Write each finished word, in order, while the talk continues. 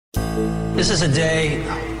This is a day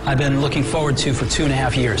I've been looking forward to for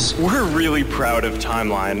 2.5 years. We're really proud of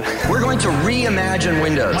Timeline. We're going to reimagine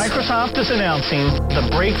Windows. Microsoft is announcing the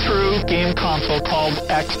breakthrough game console called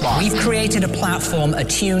Xbox. We've created a platform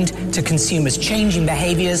attuned to consumers' changing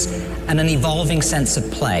behaviors and an evolving sense of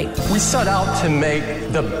play. We set out to make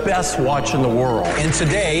the best watch in the world. And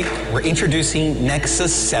today, we're introducing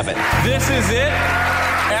Nexus 7. This is it,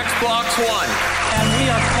 Xbox One. And we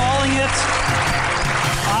are calling it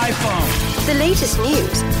iPhone. The latest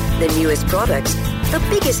news, the newest products, the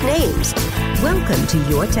biggest names. Welcome to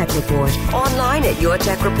Your Tech Report. Online at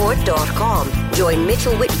YourTechReport.com. Join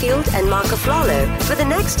Mitchell Whitfield and Mark Aflalo for the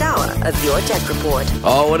next hour of Your Tech Report.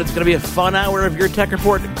 Oh, and it's going to be a fun hour of Your Tech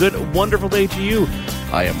Report. Good, wonderful day to you.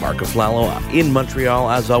 I am Mark Aflalo in Montreal,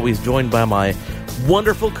 as always, joined by my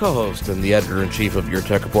wonderful co-host and the editor-in-chief of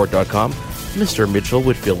YourTechReport.com, Mr. Mitchell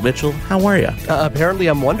Whitfield. Mitchell, how are you? Apparently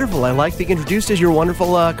I'm wonderful. I like being introduced as your wonderful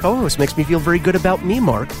co-host. Makes me feel very good about me,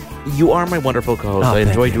 Mark. You are my wonderful co-host. I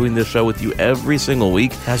enjoy doing this show with you every single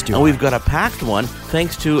week. As do and I. We've got a packed one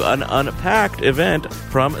thanks to an unpacked event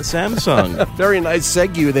from Samsung. Very nice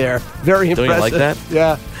segue there. Very impressive. Don't you like that?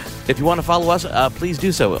 Yeah. If you want to follow us, please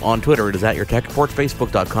do so. On Twitter, it is at YourTechReport,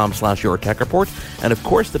 Facebook.com/YourTechReport, and of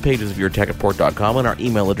course the pages of YourTechReport.com and our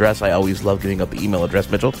email address. I always love giving up the email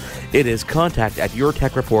address, Mitchell. It is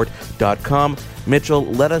contact@YourTechReport.com. Mitchell,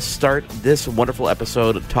 let us start this wonderful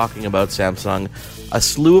episode talking about Samsung. A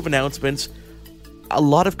slew of announcements, a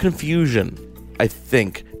lot of confusion, I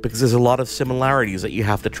think, because there's a lot of similarities that you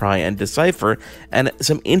have to try and decipher, and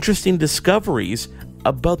some interesting discoveries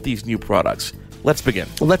about these new products. Let's begin.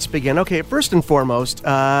 Okay, first and foremost,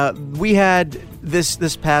 we had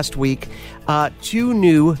this past week two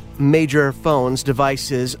new major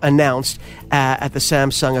devices announced at the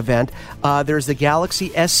Samsung event. There's the Galaxy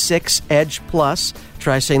S6 Edge Plus.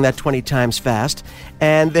 Try saying that 20 times fast.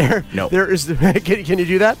 And there is the can you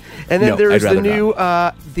do that? And then there's the new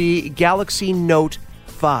the Galaxy Note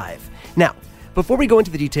 5. Now, before we go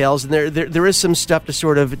into the details, and there is some stuff to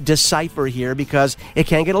sort of decipher here because it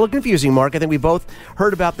can get a little confusing, Mark. I think we both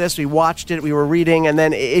heard about this, we watched it, we were reading, and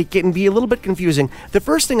then it can be a little bit confusing. The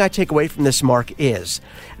first thing I take away from this, Mark, is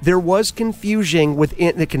there was confusion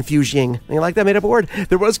within the confusion. You like that made up word?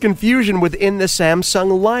 There was confusion within the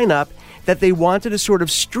Samsung lineup that they wanted to sort of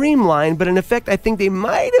streamline, but in effect, I think they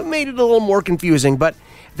might have made it a little more confusing. But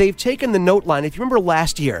they've taken the Note line. If you remember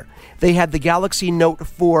last year, they had the Galaxy Note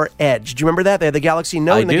 4 Edge. Do you remember that? They had the Galaxy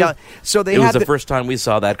Note. I do. It was the first time we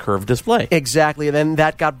saw that curved display. Exactly. And then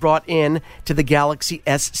that got brought in to the Galaxy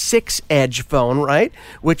S6 Edge phone, right?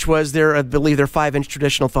 Which was I believe their 5-inch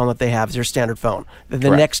traditional phone that they have is their standard phone.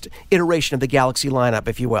 The next iteration of the Galaxy lineup,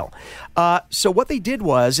 if you will. So what they did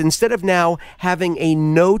was, instead of now having a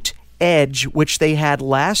Note Edge, which they had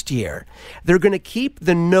last year, they're going to keep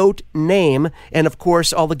the Note name, and of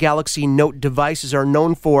course all the Galaxy Note devices are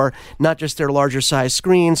known for not just their larger size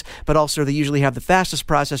screens, but also they usually have the fastest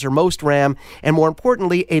processor, most RAM, and more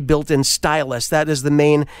importantly, a built-in stylus. That is the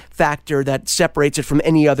main factor that separates it from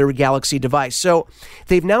any other Galaxy device. So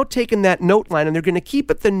they've now taken that Note line and they're going to keep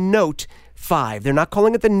it the Note 5. They're not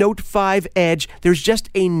calling it the Note 5 Edge. There's just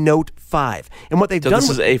a Note 5. And what they've done... So this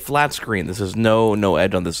is a flat screen. This is no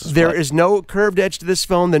edge on this. There is no curved edge to this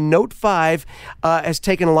phone. The Note 5 has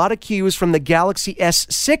taken a lot of cues from the Galaxy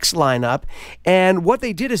S6 lineup. And what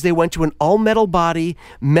they did is they went to an all-metal body,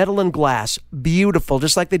 metal and glass. Beautiful.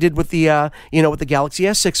 Just like they did with the, with the Galaxy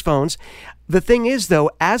S6 phones. The thing is, though,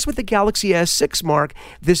 as with the Galaxy S6, Mark,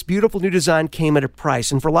 this beautiful new design came at a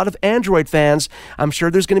price. And for a lot of Android fans, I'm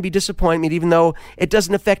sure there's going to be disappointment, even though it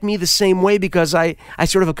doesn't affect me the same way because I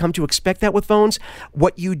sort of have come to expect that with phones.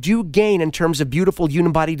 What you do gain in terms of beautiful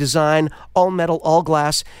unibody design, all metal, all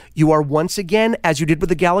glass, you are once again, as you did with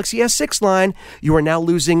the Galaxy S6 line, you are now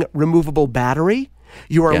losing removable battery.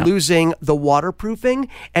 You are losing the waterproofing,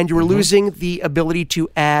 and you are losing the ability to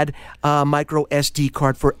add a micro SD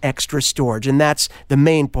card for extra storage, and that's the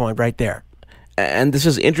main point right there. And this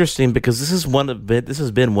is interesting because this has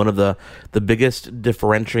been one of the biggest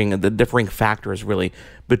differing factors really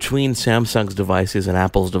between Samsung's devices and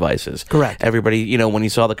Apple's devices. Correct. Everybody, when you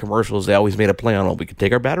saw the commercials, they always made a play on, we could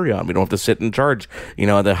take our battery on. We don't have to sit and charge, they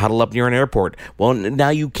huddle up near an airport. Well, now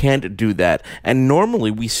you can't do that. And normally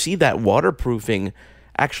we see that waterproofing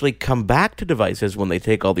actually come back to devices when they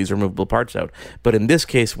take all these removable parts out. But in this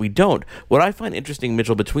case, we don't. What I find interesting,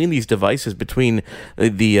 Mitchell, between these devices, between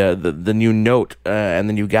the new Note and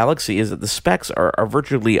the new Galaxy, is that the specs are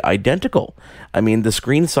virtually identical. I mean, the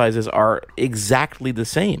screen sizes are exactly the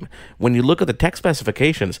same. When you look at the tech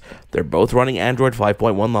specifications, they're both running Android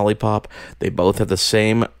 5.1 Lollipop. They both have the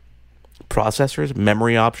same processors,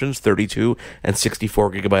 memory options, 32 and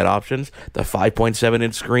 64 gigabyte options, the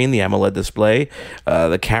 5.7-inch screen, the AMOLED display.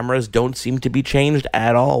 The cameras don't seem to be changed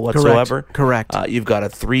at all whatsoever. Correct. You've got a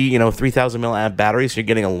 3,000 milliamp battery, so you're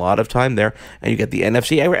getting a lot of time there, and you get the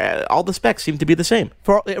NFC. All the specs seem to be the same.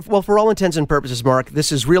 For all intents and purposes, Mark,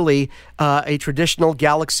 this is really a traditional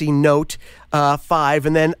Galaxy Note 5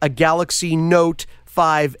 and then a Galaxy Note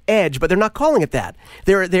 5 Edge, but they're not calling it that.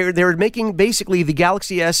 They're making basically the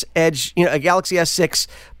Galaxy S Edge, a Galaxy S6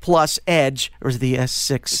 Plus Edge, or is it the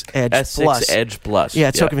S6 Edge S6 Plus? Edge Plus. Yeah,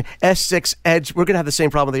 it's so confusing. S6 Edge. We're going to have the same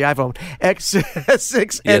problem with the iPhone.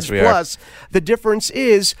 S6 Edge Plus. The difference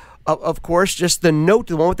is, of course, just the Note,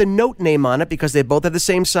 the one with the Note name on it, because they both have the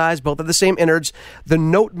same size, both have the same innards. The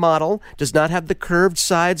Note model does not have the curved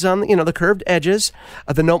sides on, the curved edges.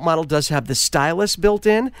 The Note model does have the stylus built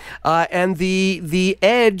in, and the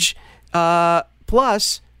Edge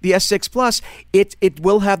Plus, the S6 Plus, it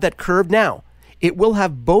will have that curved now. It will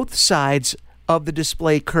have both sides of the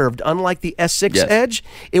display curved. Unlike the S6 Edge,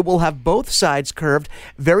 it will have both sides curved,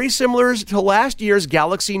 very similar to last year's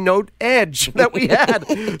Galaxy Note Edge that we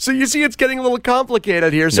had. So you see it's getting a little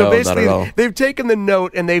complicated here. So basically, they've taken the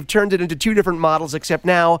Note and they've turned it into two different models, except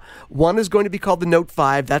now one is going to be called the Note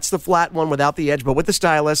 5. That's the flat one without the edge, but with the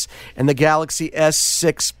stylus, and the Galaxy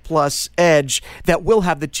S6 Plus Edge that will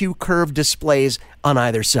have the two curved displays on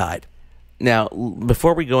either side. Now,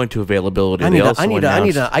 before we go into availability, I need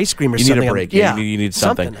an ice cream or something. You need a break. Yeah. You need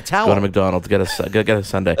something. A towel. Go to McDonald's, get a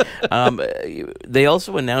sundae. They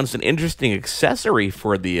also announced an interesting accessory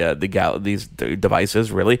for these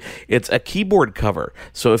devices, really. It's a keyboard cover.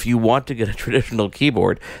 So if you want to get a traditional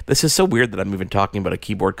keyboard, this is so weird that I'm even talking about a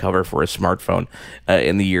keyboard cover for a smartphone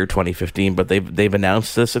in the year 2015, but they've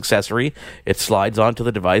announced this accessory. It slides onto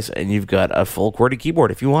the device, and you've got a full QWERTY keyboard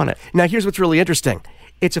if you want it. Now, here's what's really interesting.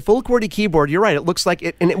 It's a full QWERTY keyboard. You're right. It looks like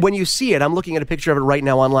it. And when you see it, I'm looking at a picture of it right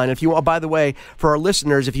now online. If you, by the way, for our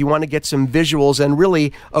listeners, if you want to get some visuals and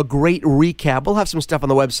really a great recap, we'll have some stuff on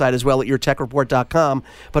the website as well at YourTechReport.com.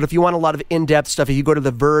 But if you want a lot of in-depth stuff, if you go to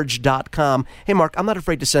TheVerge.com. Hey, Mark, I'm not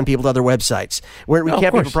afraid to send people to other websites. We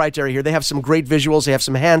can't be proprietary here. They have some great visuals. They have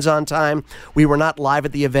some hands-on time. We were not live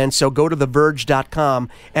at the event, so go to TheVerge.com.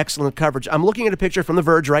 Excellent coverage. I'm looking at a picture from The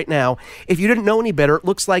Verge right now. If you didn't know any better, it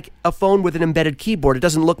looks like a phone with an embedded keyboard. It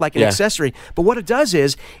doesn't look like an accessory, but what it does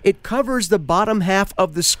is it covers the bottom half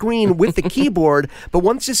of the screen with the keyboard, but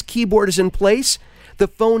once this keyboard is in place, the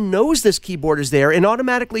phone knows this keyboard is there and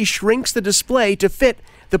automatically shrinks the display to fit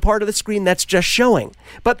the part of the screen that's just showing.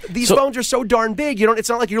 But these phones are so darn big, it's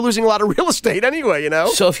not like you're losing a lot of real estate anyway,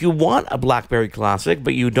 So if you want a BlackBerry Classic,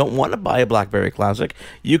 but you don't want to buy a BlackBerry Classic,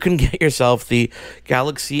 you can get yourself the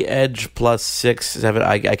Galaxy Edge Plus 6, 7,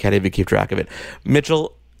 I can't even keep track of it.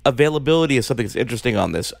 Mitchell, availability is something that's interesting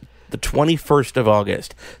on this. The 21st of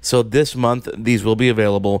August. So this month, these will be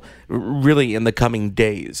available really in the coming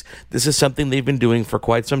days. This is something they've been doing for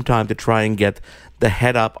quite some time to try and get the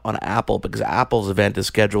head up on Apple, because Apple's event is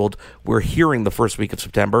scheduled, we're hearing, the first week of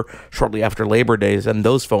September, shortly after Labor Days, and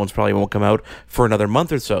those phones probably won't come out for another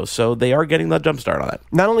month or so. So they are getting the jump start on it.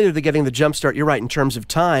 Not only are they getting the jump start, you're right, in terms of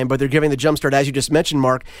time, but they're giving the jump start, as you just mentioned,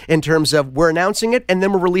 Mark, in terms of we're announcing it and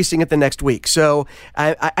then we're releasing it the next week. So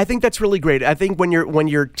I think that's really great. I think when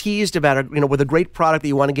you're teased about it, with a great product that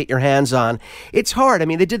you want to get your hands on, it's hard. I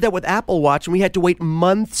mean, they did that with Apple Watch, and we had to wait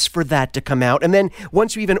months for that to come out. And then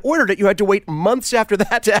once you even ordered it, you had to wait months after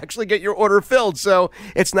that to actually get your order filled. So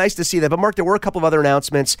it's nice to see that. But Mark, there were a couple of other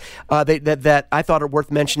announcements that I thought are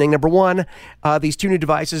worth mentioning. Number one, these two new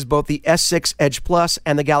devices, both the S6 Edge Plus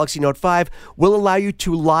and the Galaxy Note 5, will allow you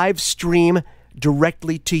to live stream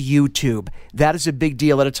directly to YouTube. That is a big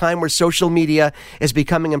deal at a time where social media is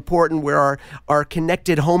becoming important, where our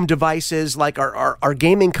connected home devices, like our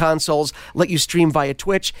gaming consoles, let you stream via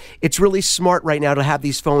Twitch. It's really smart right now to have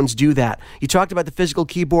these phones do that. You talked about the physical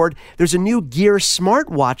keyboard. There's a new Gear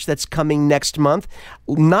smartwatch that's coming next month.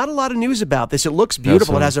 Not a lot of news about this. It looks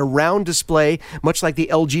beautiful. It has a round display, much like the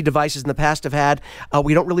LG devices in the past have had.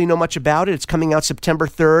 We don't really know much about it. It's coming out September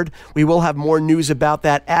 3rd. We will have more news about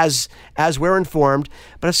that as we're informed.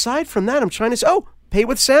 But aside from that, I'm trying to say, pay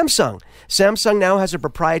with Samsung. Samsung now has a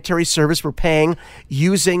proprietary service for paying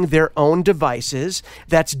using their own devices.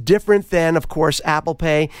 That's different than, of course, Apple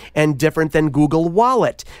Pay and different than Google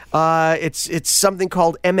Wallet. It's something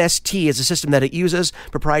called MST. It's a system that it uses,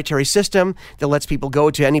 proprietary system that lets people go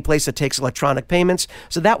to any place that takes electronic payments.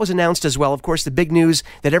 So that was announced as well. Of course, the big news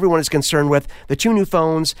that everyone is concerned with, the two new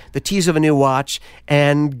phones, the tease of a new watch,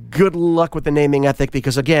 and good luck with the naming ethic,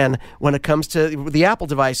 because again, when it comes to the Apple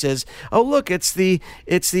devices, look, it's the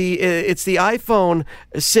iPhone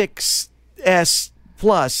 6S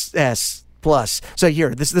Plus S Plus. So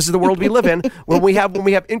here, this is the world we live in. When we have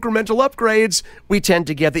incremental upgrades, we tend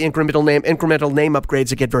to get the incremental name upgrades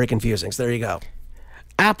that get very confusing. So there you go.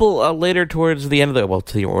 Apple later towards the end of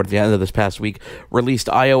the end of this past week released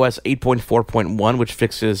iOS 8.4.1, which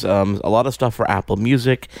fixes a lot of stuff for Apple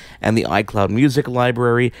Music and the iCloud Music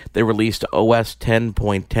library. They released OS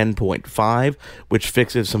 10.10.5, which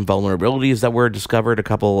fixes some vulnerabilities that were discovered a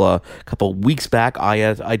couple weeks back.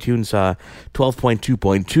 iTunes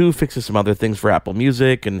 12.2.2 fixes some other things for Apple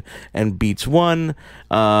Music and Beats One.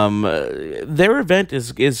 Their event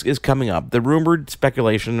is coming up. The rumored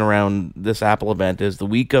speculation around this Apple event is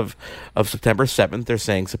the week of September 7th. They're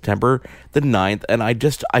saying September the 9th, and I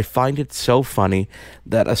find it so funny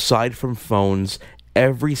that aside from phones,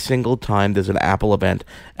 every single time there's an Apple event,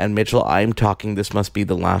 and Mitchell, I'm talking, this must be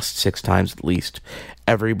the last 6 times at least,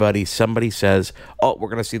 somebody says, oh, we're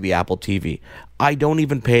going to see the Apple TV. I don't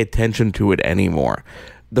even pay attention to it anymore.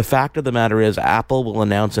 The fact of the matter is, Apple will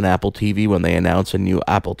announce an Apple TV when they announce a new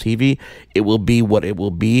Apple TV. It will be what it will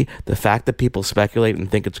be. The fact that people speculate and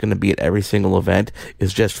think it's going to be at every single event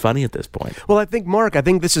is just funny at this point. Well, I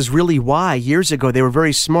think this is really why years ago they were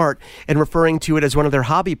very smart in referring to it as one of their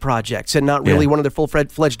hobby projects and not really one of their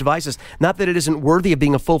full-fledged devices. Not that it isn't worthy of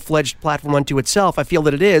being a full-fledged platform unto itself. I feel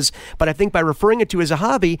that it is. But I think by referring it to as a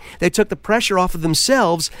hobby, they took the pressure off of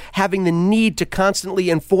themselves having the need to constantly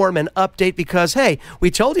inform and update because, hey, we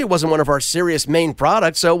told you it wasn't one of our serious main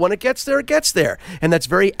products, so when it gets there, it gets there. And that's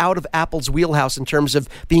very out of Apple's wheelhouse in terms of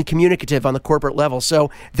being communicative on the corporate level.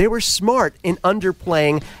 So they were smart in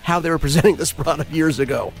underplaying how they were presenting this product years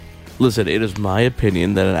ago. Listen, it is my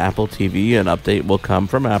opinion that an Apple TV, an update will come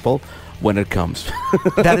from Apple when it comes.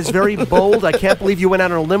 That is very bold. I can't believe you went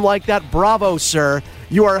out on a limb like that. Bravo, sir.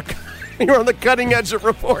 You're on the cutting edge of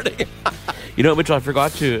reporting. You know, Mitchell, I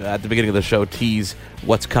forgot to, at the beginning of the show, tease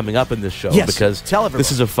what's coming up in this show. Yes, because tell everyone.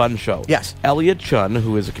 This is a fun show. Yes. Elliot Chun,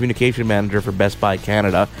 who is a communication manager for Best Buy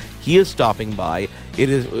Canada, he is stopping by. It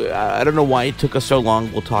is, I don't know why it took us so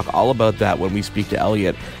long. We'll talk all about that when we speak to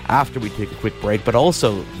Elliot after we take a quick break. But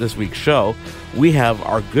also, this week's show, we have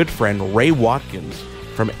our good friend Ray Watkins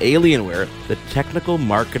from Alienware, the technical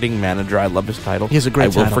marketing manager. I love his title. He has a great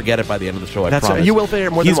title. I will forget it by the end of the show, I promise. You will forget it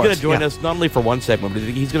more than once. He's going to join us not only for one segment, but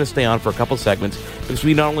he's going to stay on for a couple segments because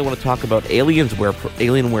we not only want to talk about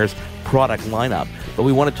Alienware's product lineup, but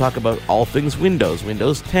we want to talk about all things Windows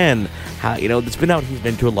 10, how, it's been out. He's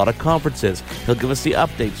been to a lot of conferences. He'll give us the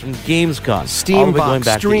updates from Gamescom.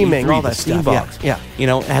 Steambox, streaming, all that stuff. Steambox. Yeah.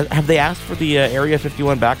 Have they asked for the Area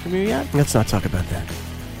 51 back from you yet? Let's not talk about that.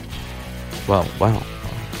 Well, wow.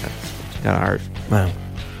 Kind of hard. Wow.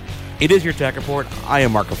 It is Your Tech Report. I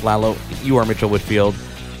am Mark Aflalo. You are Mitchell Whitfield.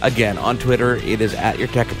 Again, on Twitter, it is at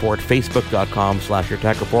YourTechReport,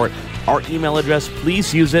 Facebook.com/YourTechReport. Our email address,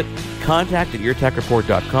 please use it,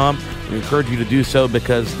 contact@YourTechReport.com. We encourage you to do so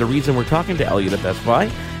because the reason we're talking to Elliot at Best Buy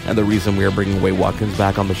and the reason we are bringing Ray Watkins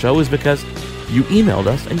back on the show is because you emailed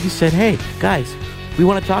us and you said, hey, guys, we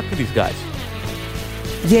want to talk to these guys.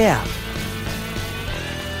 Yeah.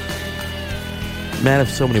 Man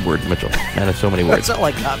of so many words, Mitchell. Man of so many words. That's all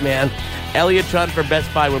I got, man. Elliot Chun from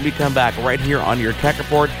Best Buy when we come back right here on Your Tech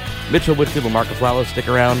Report. Mitchell Whitfield and Mark Aflalo, stick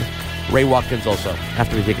around. Ray Watkins also,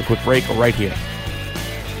 after we take a quick break, right here.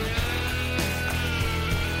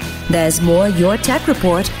 There's more Your Tech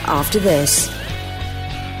Report after this.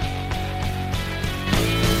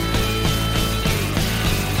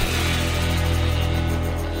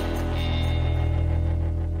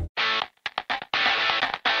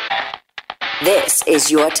 This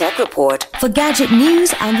is Your Tech Report. For gadget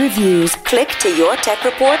news and reviews, click to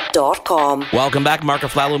YourTechReport.com. Welcome back. Mark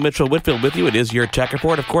Aflalo, Mitchell Whitfield with you. It is Your Tech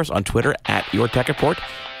Report, of course, on Twitter at YourTechReport,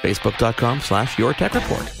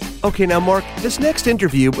 Facebook.com/YourTechReport. Okay, now, Mark, this next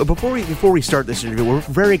interview, before we start this interview, we're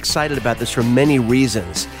very excited about this for many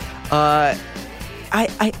reasons. I'm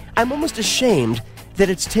almost ashamed that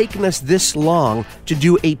it's taken us this long to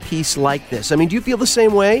do a piece like this. I mean, do you feel the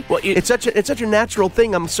same way? Well, it's such a natural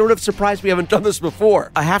thing. I'm sort of surprised we haven't done this before.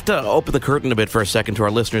 I have to open the curtain a bit for a second to our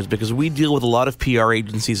listeners because we deal with a lot of PR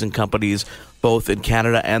agencies and companies both in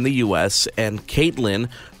Canada and the U.S., and Caitlin,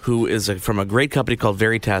 who is from a great company called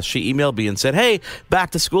Veritas, she emailed me and said, hey,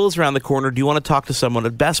 back to school is around the corner. Do you want to talk to someone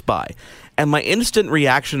at Best Buy? And my instant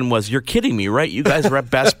reaction was, you're kidding me, right? You guys are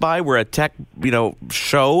at Best Buy. We're a tech,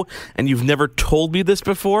 show, and you've never told me this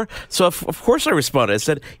before? So, of course I responded. I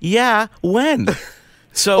said, yeah, when?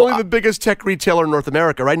 So only the biggest tech retailer in North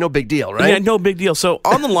America, right? No big deal, right? Yeah, no big deal. So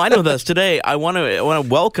on the line with us today, I want to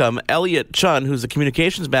welcome Elliot Chun, who's the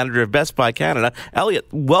communications manager of Best Buy Canada. Elliot,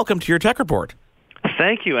 welcome to Your Tech Report.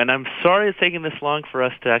 Thank you, and I'm sorry it's taking this long for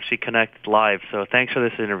us to actually connect live, so thanks for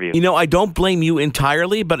this interview. I don't blame you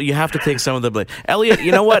entirely, but you have to take some of the blame. Elliot,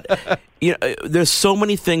 you know what? There's so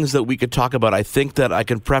many things that we could talk about. I think that I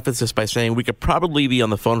can preface this by saying we could probably be on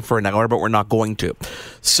the phone for an hour, but we're not going to.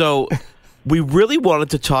 So we really wanted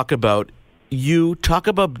to talk about talk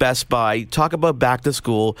about Best Buy, talk about back to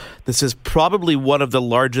school. This is probably one of the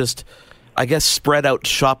largest, I guess, spread out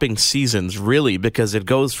shopping seasons, really, because it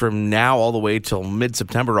goes from now all the way till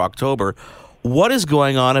mid-September, October. What is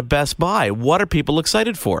going on at Best Buy? What are people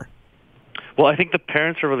excited for? Well, I think the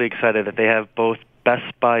parents are really excited that they have both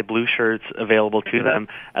Best Buy blue shirts available to them,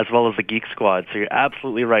 as well as the Geek Squad. So you're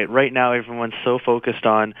absolutely right. Right now, everyone's so focused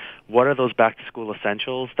on what are those back-to-school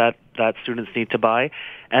essentials that students need to buy.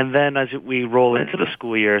 And then as we roll into the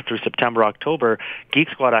school year through September, October, Geek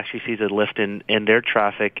Squad actually sees a lift in their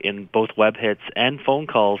traffic in both web hits and phone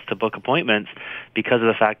calls to book appointments because of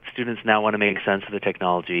the fact students now want to make sense of the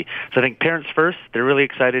technology. So I think parents first, they're really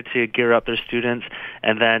excited to gear up their students,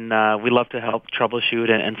 and then we love to help troubleshoot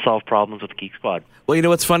and solve problems with Geek Squad.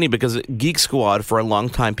 Well, it's funny because Geek Squad, for a long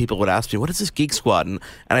time, people would ask me, what is this Geek Squad? And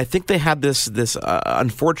I think they had this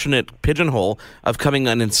unfortunate pigeonhole of coming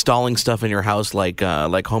and installing stuff in your house like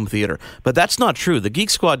home theater. But that's not true. The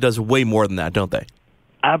Geek Squad does way more than that, don't they?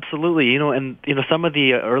 Absolutely. Some of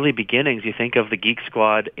the early beginnings, you think of the Geek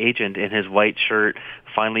Squad agent in his white shirt,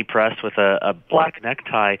 finely pressed with a black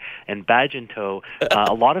necktie and badge in tow.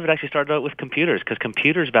 A lot of it actually started out with computers, because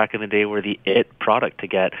computers back in the day were the it product to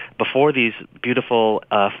get before these beautiful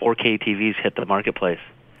 4K TVs hit the marketplace.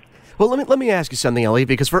 Well, let me ask you something, Ellie,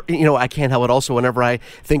 because I can't help it also whenever I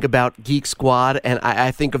think about Geek Squad, and I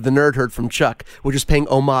think of the Nerd Herd from Chuck, which is paying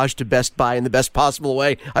homage to Best Buy in the best possible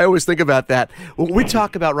way. I always think about that. We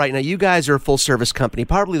talk about right now, you guys are a full-service company,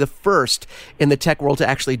 probably the first in the tech world to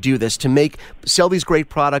actually do this, to sell these great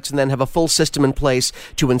products and then have a full system in place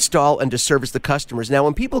to install and to service the customers. Now,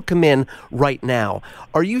 when people come in right now,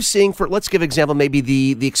 are you seeing, let's give an example, maybe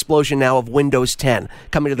the explosion now of Windows 10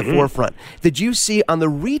 coming to the forefront. Did you see on the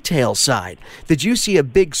retail side, did you see a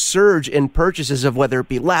big surge in purchases of whether it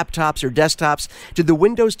be laptops or desktops? Did the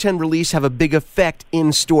Windows 10 release have a big effect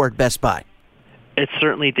in store at Best Buy? It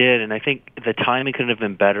certainly did, and I think the timing couldn't have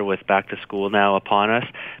been better with back to school now upon us.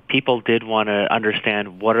 People did want to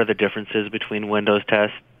understand what are the differences between Windows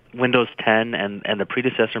 10 and the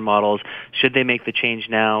predecessor models. Should they make the change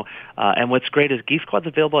now? And what's great is Geek Squad's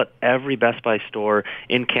available at every Best Buy store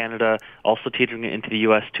in Canada, also teetering into the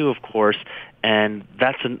U.S. too, of course. And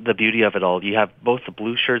that's the beauty of it all. You have both the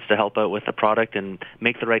blue shirts to help out with the product and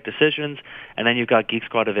make the right decisions, and then you've got Geek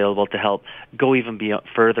Squad available to help go even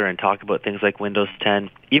further and talk about things like Windows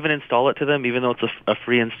 10, even install it to them, even though it's a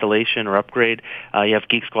free installation or upgrade. You have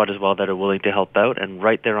Geek Squad as well that are willing to help out and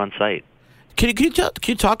right there on site. Can you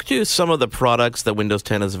talk to some of the products that Windows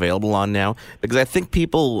 10 is available on now? Because I think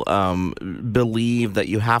people believe that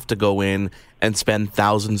you have to go in and spend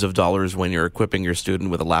thousands of dollars when you're equipping your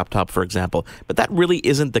student with a laptop, for example. But that really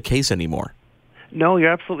isn't the case anymore. No,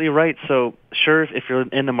 you're absolutely right. So, sure, if you're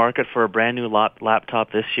in the market for a brand new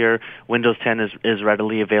laptop this year, Windows 10 is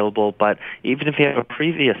readily available. But even if you have a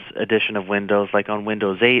previous edition of Windows, like on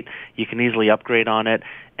Windows 8, you can easily upgrade on it.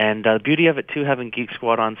 And the beauty of it, too, having Geek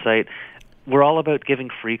Squad on site, we're all about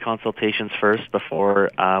giving free consultations first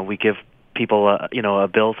before we give people a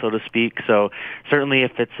bill, so to speak. So certainly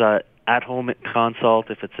if it's a at-home consult,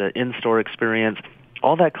 if it's an in-store experience,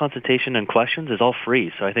 all that consultation and questions is all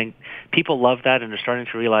free. So I think people love that, and they're starting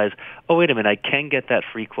to realize, oh, wait a minute, I can get that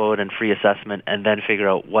free quote and free assessment and then figure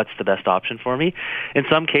out what's the best option for me. In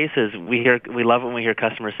some cases, we love it when we hear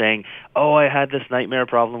customers saying, oh, I had this nightmare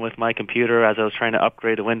problem with my computer as I was trying to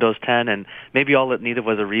upgrade to Windows 10, and maybe all it needed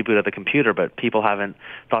was a reboot of the computer, but people haven't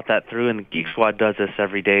thought that through, and Geek Squad does this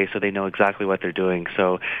every day, so they know exactly what they're doing.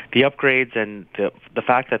 So the upgrades and the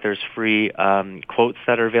fact that there's free quotes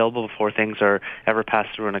that are available before things are ever pass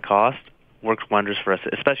through in a cost works wonders for us,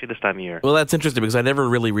 especially this time of year. Well, that's interesting because I never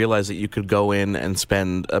really realized that you could go in and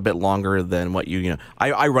spend a bit longer than what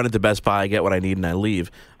I run into Best Buy, I get what I need, and I leave.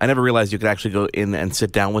 I never realized you could actually go in and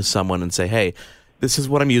sit down with someone and say, hey, this is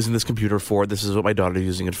what I'm using this computer for, this is what my daughter's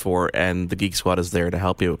using it for, and the Geek Squad is there to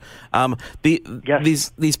help you.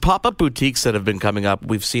 These pop-up boutiques that have been coming up,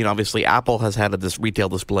 we've seen, obviously, Apple has had this retail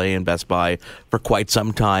display in Best Buy for quite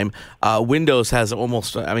some time. Windows has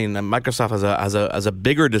Microsoft has a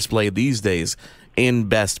bigger display these days in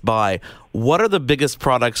Best Buy. What are the biggest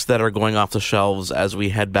products that are going off the shelves as we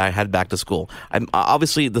head back to school?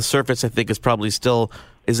 Obviously, the Surface, I think, is probably still...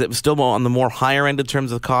 Is it still on the more higher end in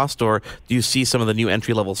terms of the cost, or do you see some of the new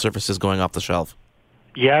entry-level Surfaces going off the shelf?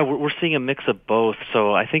 Yeah, we're seeing a mix of both.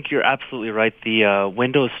 So I think you're absolutely right. The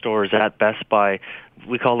Windows stores at Best Buy,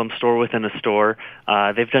 we call them store within a store.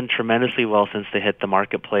 They've done tremendously well since they hit the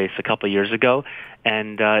marketplace a couple of years ago.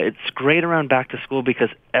 And it's great around back to school because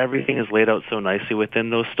everything is laid out so nicely within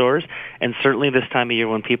those stores. And certainly this time of year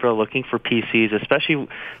when people are looking for PCs, especially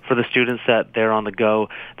for the students that they're on the go,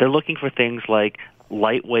 they're looking for things like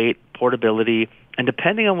lightweight, portability, and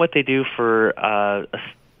depending on what they do for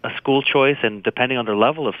a school choice and depending on their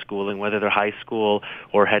level of schooling, whether they're high school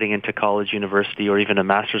or heading into college, university, or even a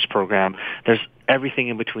master's program, there's everything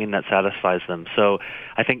in between that satisfies them. So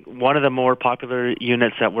I think one of the more popular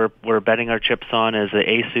units that we're betting our chips on is the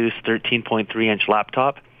Asus 13.3-inch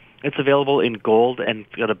laptop. It's available in gold and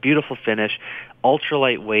got a beautiful finish, ultra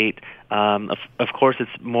lightweight. Of course,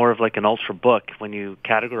 it's more of like an ultra book when you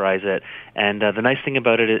categorize it. And the nice thing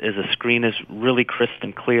about it is the screen is really crisp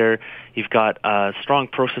and clear. You've got strong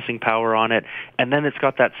processing power on it, and then it's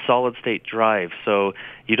got that solid-state drive. So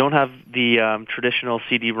you don't have the traditional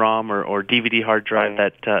CD-ROM or DVD hard drive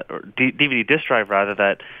or DVD disk drive rather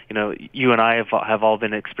that you and I have all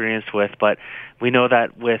been experienced with. But we know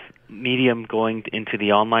that with Medium going into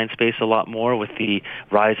the online space a lot more with the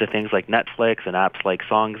rise of things like Netflix and apps like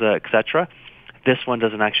Songza, etc. This one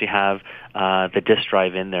doesn't actually have the disk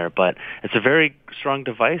drive in there, but it's a very strong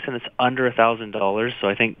device and it's under $1,000. So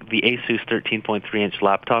I think the Asus 13.3-inch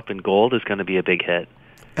laptop in gold is going to be a big hit.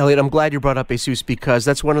 Elliot, I'm glad you brought up Asus because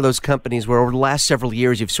that's one of those companies where over the last several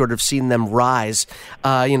years you've sort of seen them rise,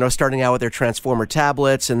 starting out with their Transformer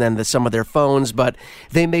tablets and then some of their phones, but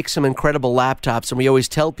they make some incredible laptops, and we always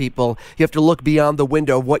tell people you have to look beyond the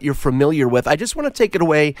window of what you're familiar with. I just want to take it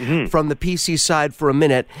away from the PC side for a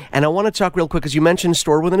minute, and I want to talk real quick, because you mentioned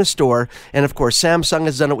store within a store, and of course Samsung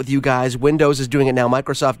has done it with you guys, Windows is doing it now,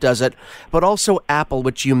 Microsoft does it, but also Apple,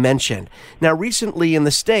 which you mentioned. Now, recently in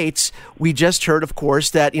the States, we just heard, of course,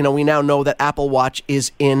 that we now know that Apple Watch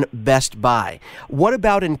is in Best Buy. What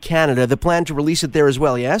about in Canada? The plan to release it there as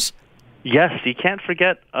well, yes? Yes, you can't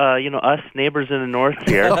forget, us neighbors in the north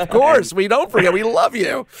here. Of course, we don't forget. We love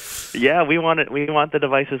you. Yeah, we want it. We want the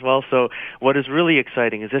device as well. So what is really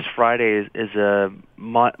exciting is this Friday is a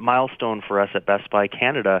milestone for us at Best Buy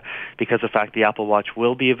Canada because of the fact the Apple Watch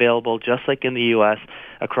will be available, just like in the U.S.,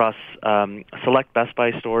 across select Best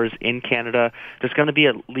Buy stores in Canada. There's going to be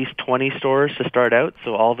at least 20 stores to start out,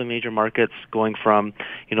 so all the major markets going from,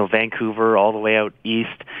 Vancouver all the way out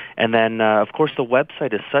east. And then, of course, the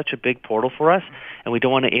website is such a big portal for us, and we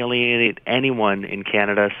don't want to alienate anyone in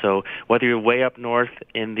Canada. So whether you're way up north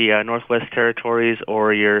in the Northwest Territories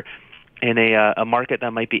or you're in a market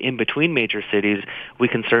that might be in between major cities, we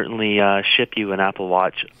can certainly ship you an Apple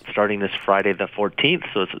Watch starting this Friday the 14th.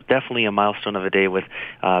 So it's definitely a milestone of a day with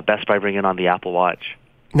Best Buy bringing on the Apple Watch.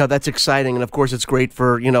 No, that's exciting, and of course it's great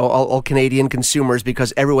for, all Canadian consumers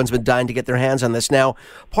because everyone's been dying to get their hands on this. Now,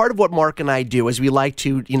 part of what Mark and I do is we like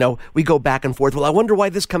to, we go back and forth. Well, I wonder why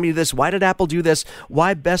this company did this. Why did Apple do this?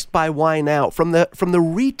 Why Best Buy? Why now? From the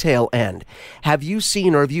retail end, have you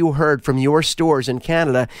seen or have you heard from your stores in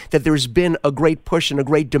Canada that there's been a great push and a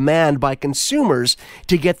great demand by consumers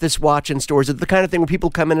to get this watch in stores? Is it the kind of thing where people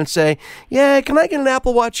come in and say, yeah, can I get an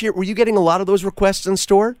Apple Watch here? Were you getting a lot of those requests in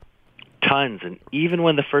store? Tons, and even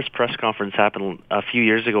when the first press conference happened a few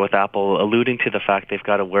years ago with Apple, alluding to the fact they've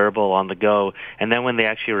got a wearable on the go, and then when they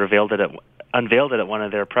actually unveiled it at one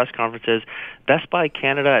of their press conferences, Best Buy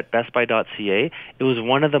Canada at bestbuy.ca, it was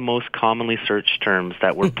one of the most commonly searched terms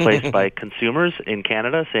that were placed by consumers in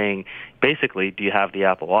Canada saying, basically, do you have the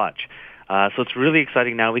Apple Watch? So it's really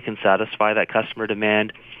exciting now we can satisfy that customer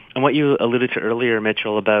demand. And what you alluded to earlier,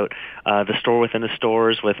 Mitchell, about the store within the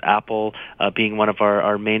stores with Apple being one of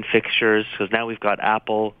our main fixtures, because now we've got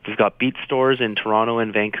Apple, we've got Beats stores in Toronto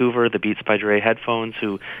and Vancouver, the Beats by Dre headphones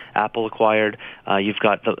who Apple acquired. You've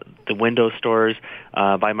got the Windows stores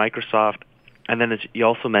by Microsoft. And then you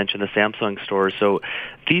also mentioned the Samsung stores. So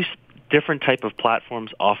these different type of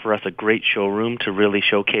platforms offer us a great showroom to really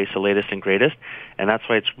showcase the latest and greatest, and that's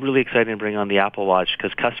why it's really exciting to bring on the Apple Watch,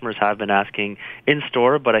 because customers have been asking in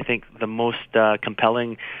store, but I think the most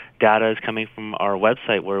compelling data is coming from our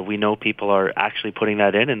website, where we know people are actually putting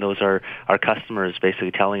that in, and those are our customers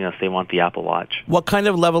basically telling us they want the Apple Watch. What kind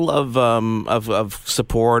of level of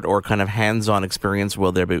support or kind of hands-on experience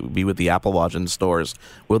will there be with the Apple Watch in stores?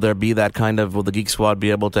 Will there be that kind of, will the Geek Squad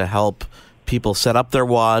be able to help people set up their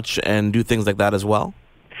watch and do things like that as well?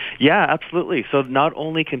 Yeah, absolutely. So not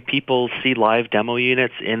only can people see live demo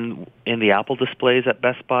units in the Apple displays at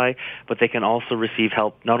Best Buy, but they can also receive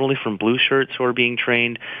help not only from Blue Shirts who are being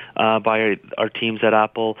trained by our teams at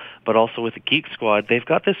Apple, but also with the Geek Squad. They've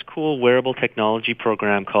got this cool wearable technology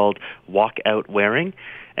program called Walk Out Wearing.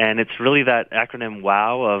 And it's really that acronym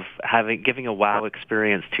WOW of giving a WOW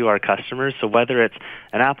experience to our customers. So whether it's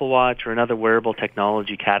an Apple Watch or another wearable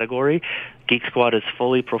technology category, Geek Squad is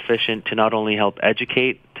fully proficient to not only help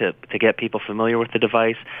educate, to get people familiar with the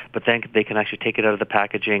device, but then they can actually take it out of the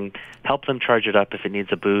packaging, help them charge it up if it needs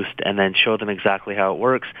a boost, and then show them exactly how it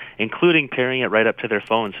works, including pairing it right up to their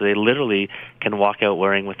phone. So they literally can walk out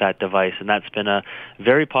wearing with that device. And that's been a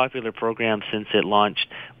very popular program since it launched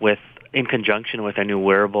in conjunction with our new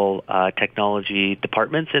wearable technology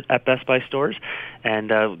departments at Best Buy stores. And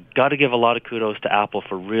got to give a lot of kudos to Apple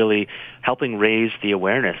for really helping raise the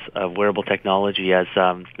awareness of wearable technology, as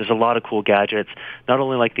there's a lot of cool gadgets, not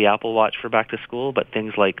only like the Apple Watch for back to school, but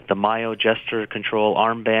things like the Mayo gesture control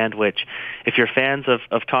armband, which if you're fans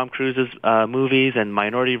of Tom Cruise's movies and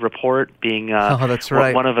Minority Report being that's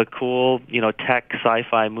right. one of the cool tech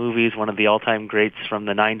sci-fi movies, one of the all-time greats from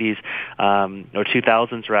the 90s or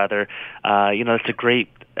 2000s rather, it's a great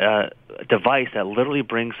device that literally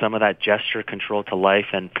brings some of that gesture control to life.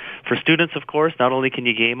 And for students, of course, not only can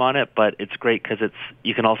you game on it, but it's great because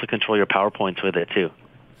you can also control your PowerPoints with it too.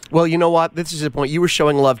 Well, you know what? This is the point. You were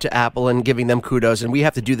showing love to Apple and giving them kudos, and we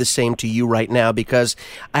have to do the same to you right now, because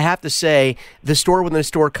I have to say the store within a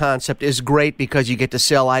store concept is great because you get to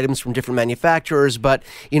sell items from different manufacturers, but,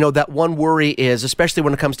 that one worry is, especially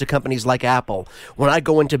when it comes to companies like Apple, when I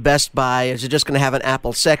go into Best Buy, is it just going to have an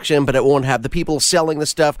Apple section, but it won't have the people selling the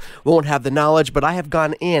stuff, won't have the knowledge? But I have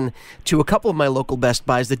gone in to a couple of my local Best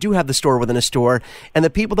Buys that do have the store within a store, and the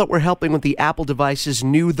people that were helping with the Apple devices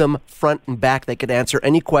knew them front and back. They could answer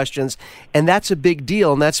any questions. And that's a big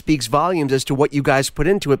deal, and that speaks volumes as to what you guys put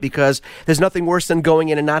into it, because there's nothing worse than going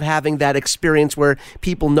in and not having that experience where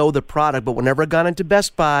people know the product. But whenever I got into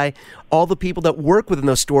Best Buy, all the people that work within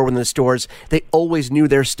the stores, they always knew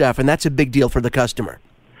their stuff, and that's a big deal for the customer.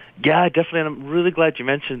 Yeah, definitely. And I'm really glad you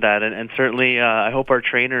mentioned that. And certainly I hope our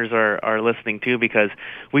trainers are listening too, because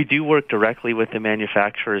we do work directly with the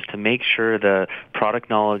manufacturers to make sure the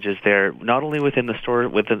product knowledge is there, not only within the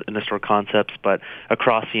store concepts, but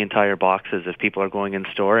across the entire boxes if people are going in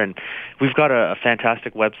store. And we've got a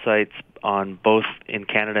fantastic website on both in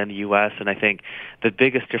Canada and the U.S., and I think the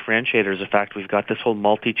biggest differentiator is the fact we've got this whole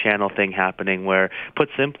multi-channel thing happening where, put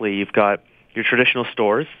simply, you've got your traditional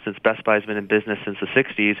stores, since Best Buy has been in business since the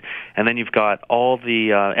 60s, and then you've got all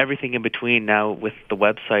the everything in between now with the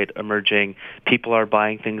website emerging. People are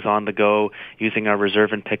buying things on the go using our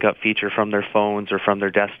reserve and pickup feature from their phones or from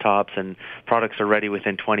their desktops, and products are ready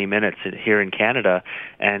within 20 minutes here in Canada.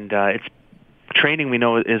 And it's training, we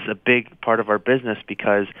know, is a big part of our business,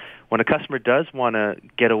 because when a customer does want to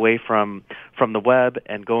get away from the web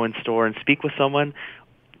and go in store and speak with someone,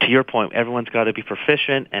 to your point, everyone's got to be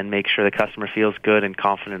proficient and make sure the customer feels good and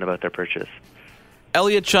confident about their purchase.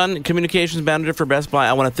 Elliot Chun, Communications Manager for Best Buy,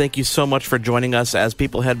 I want to thank you so much for joining us. As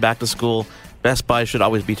people head back to school, Best Buy should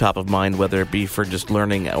always be top of mind, whether it be for just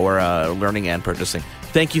learning or learning and purchasing.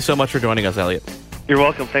 Thank you so much for joining us, Elliot. You're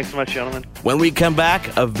welcome. Thanks so much, gentlemen. When we come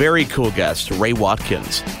back, a very cool guest, Ray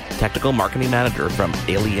Watkins, Technical Marketing Manager from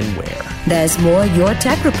Alienware. There's more Your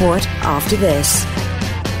Tech Report after this.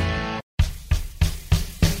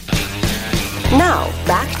 Now,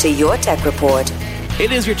 back to Your Tech Report.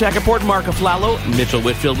 It is Your Tech Report. Mark Aflalo, Mitchell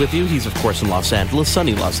Whitfield with you. He's, of course, in Los Angeles,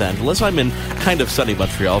 sunny Los Angeles. I'm in kind of sunny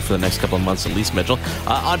Montreal for the next couple of months at least, Mitchell.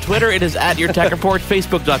 On Twitter, it is at Your Tech Report,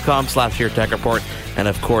 Facebook.com/Your Tech Report, and,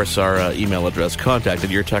 of course, our email address,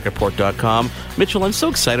 contact@YourTechReport.com. Mitchell, I'm so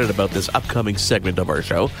excited about this upcoming segment of our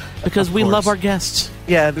show because we love our guests.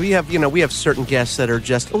 Yeah, we have certain guests that are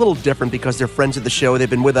just a little different because they're friends of the show. They've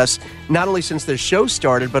been with us not only since the show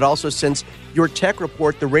started, but also since Your Tech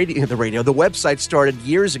Report, the website started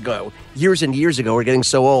years and years ago. We're getting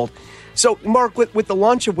so old. So, Mark, with the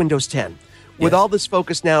launch of Windows 10, with all this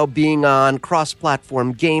focus now being on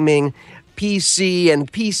cross-platform gaming, PC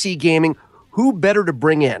and PC gaming, who better to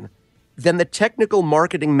bring in than the technical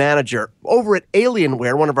marketing manager over at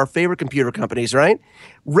Alienware, one of our favorite computer companies, right?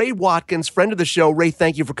 Ray Watkins, friend of the show. Ray,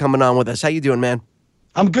 thank you for coming on with us. How you doing, man?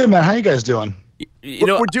 I'm good, man. How you guys doing?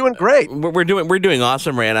 We're doing great. We're doing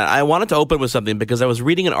awesome, Ray. And I wanted to open with something because I was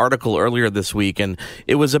reading an article earlier this week, and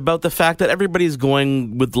it was about the fact that everybody's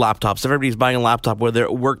going with laptops. Everybody's buying a laptop, whether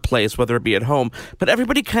at workplace, whether it be at home. But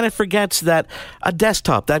everybody kind of forgets that a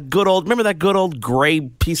desktop, remember that good old gray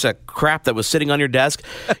piece of crap that was sitting on your desk?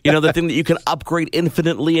 The thing that you can upgrade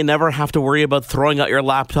infinitely and never have to worry about throwing out your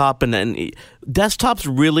laptop. And desktops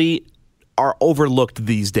really are overlooked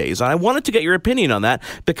these days. And I wanted to get your opinion on that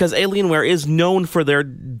because Alienware is known for their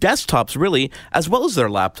desktops, really, as well as their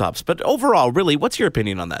laptops. But overall, really, what's your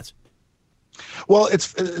opinion on that? Well, it's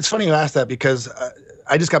funny you ask that because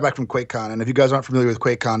I just got back from QuakeCon, and if you guys aren't familiar with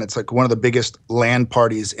QuakeCon, it's like one of the biggest LAN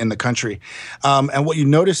parties in the country. And what you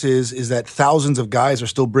notice is that thousands of guys are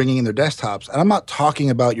still bringing in their desktops. And I'm not talking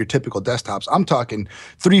about your typical desktops. I'm talking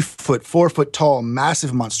 3-foot, 4-foot tall,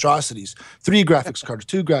 massive monstrosities, 3 graphics cards,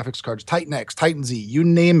 2 graphics cards, Titan X, Titan Z, you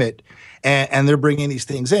name it, and they're bringing these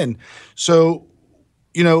things in. So,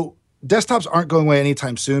 desktops aren't going away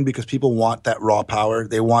anytime soon because people want that raw power.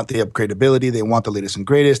 They want the upgradability. They want the latest and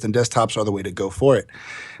greatest, and desktops are the way to go for it.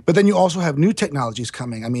 But then you also have new technologies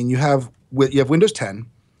coming. I mean, you have Windows 10,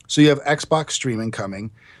 so you have Xbox streaming coming.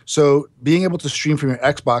 So being able to stream from your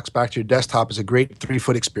Xbox back to your desktop is a great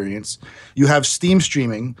 3-foot experience. You have Steam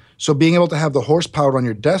streaming, so being able to have the horsepower on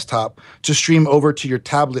your desktop to stream over to your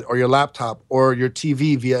tablet or your laptop or your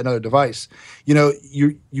TV via another device.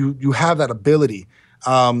 You have that ability.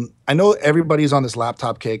 I know everybody's on this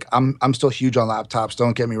laptop kick. I'm still huge on laptops.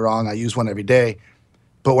 Don't get me wrong. I use one every day.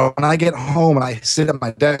 But when I get home and I sit at my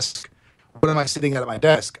desk, what am I sitting at my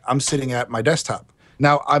desk? I'm sitting at my desktop.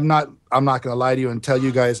 Now, I'm not going to lie to you and tell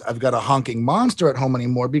you guys I've got a honking monster at home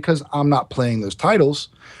anymore because I'm not playing those titles.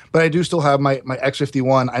 But I do still have my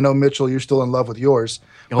X51. I know, Mitchell, you're still in love with yours.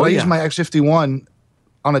 But I use my X51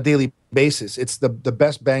 on a daily basis. It's the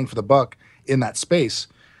best bang for the buck in that space.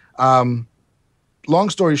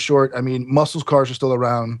 Long story short, I mean, muscle cars are still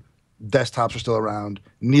around. Desktops are still around.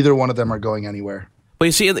 Neither one of them are going anywhere. Well,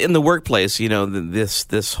 you see, in the workplace,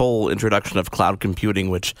 this whole introduction of cloud computing,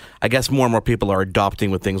 which I guess more and more people are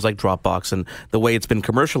adopting with things like Dropbox and the way it's been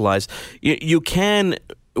commercialized, you can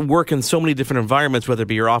work in so many different environments, whether it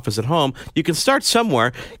be your office at home. You can start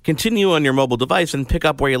somewhere, continue on your mobile device, and pick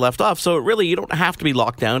up where you left off. So really, you don't have to be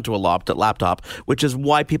locked down to a laptop, which is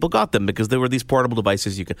why people got them, because there were these portable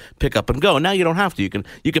devices you could pick up and go. Now you don't have to. You can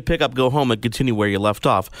pick up, go home, and continue where you left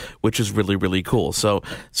off, which is really, really cool. So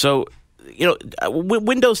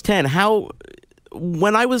Windows 10,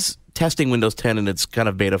 when I was testing Windows 10 in its kind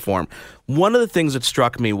of beta form, one of the things that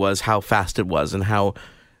struck me was how fast it was and how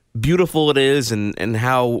beautiful it is and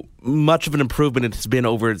how much of an improvement it has been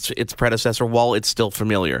over its predecessor while it's still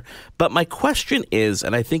familiar. But my question is,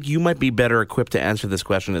 and I think you might be better equipped to answer this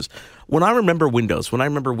question, is when I remember Windows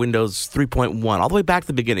 3.1, all the way back to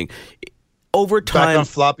the beginning, over time, back on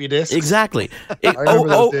floppy disks. Exactly.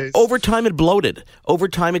 Over time, it bloated. Over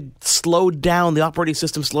time, it slowed down. The operating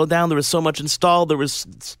system slowed down. There was so much installed. There was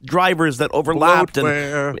drivers that overlapped.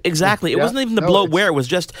 Exactly. It wasn't even the bloatware. It was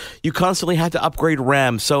just you constantly had to upgrade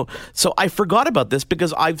RAM. So I forgot about this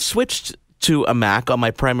because I've switched to a Mac on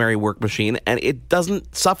my primary work machine, and it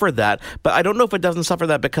doesn't suffer that. But I don't know if it doesn't suffer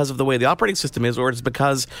that because of the way the operating system is, or it's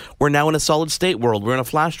because we're now in a solid-state world. We're in a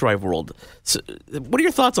flash drive world. So, what are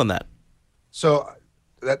your thoughts on that? So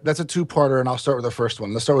that's a two-parter, and I'll start with the first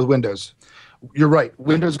one. Let's start with Windows. You're right.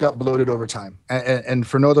 Windows got bloated over time, and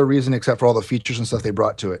for no other reason except for all the features and stuff they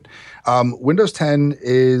brought to it. Windows 10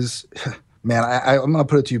 is, man, I'm going to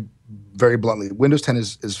put it to you very bluntly. Windows 10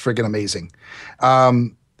 is friggin' amazing.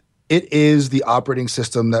 It is the operating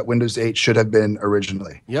system that Windows 8 should have been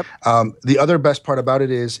originally. Yep. The other best part about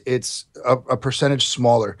it is it's a percentage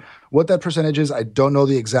smaller. What that percentage is, I don't know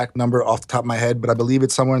the exact number off the top of my head, but I believe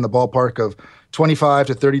it's somewhere in the ballpark of 25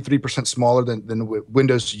 to 33% smaller than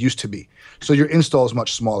Windows used to be. So your install is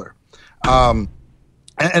much smaller. And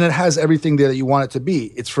it has everything there that you want it to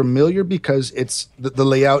be. It's familiar because it's the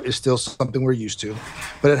layout is still something we're used to,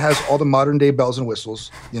 but it has all the modern day bells and whistles.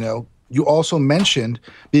 You also mentioned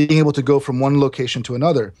being able to go from one location to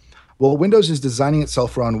another. Well, Windows is designing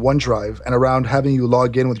itself around OneDrive and around having you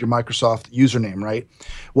log in with your Microsoft username, right?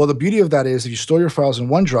 Well, the beauty of that is if you store your files in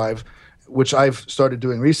OneDrive, which I've started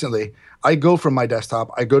doing recently, I go from my desktop,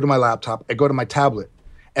 I go to my laptop, I go to my tablet,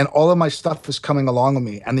 and all of my stuff is coming along with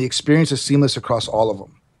me, and the experience is seamless across all of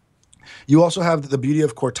them. You also have the beauty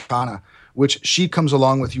of Cortana, which she comes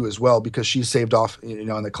along with you as well because she's saved off, in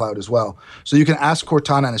the cloud as well. So you can ask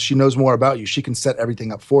Cortana, and if she knows more about you, she can set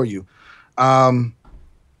everything up for you.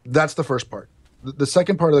 That's the first part. The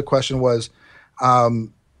second part of the question was,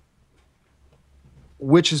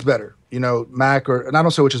 which is better, Mac and I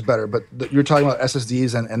don't say which is better, but you're talking about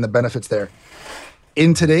SSDs and the benefits there.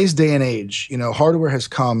 In today's day and age, hardware has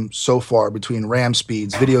come so far between RAM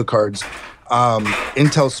speeds, video cards,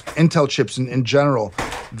 Intel chips in general,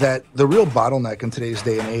 that the real bottleneck in today's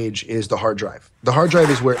day and age is the hard drive. The hard drive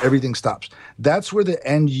is where everything stops. That's where the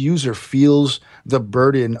end user feels the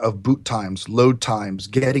burden of boot times, load times,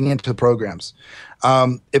 getting into programs.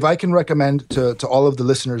 If I can recommend to all of the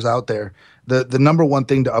listeners out there, the number one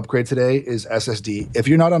thing to upgrade today is SSD. If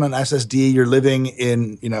you're not on an SSD, you're living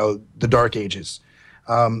in the dark ages.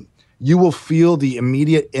 You will feel the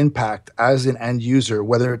immediate impact as an end user,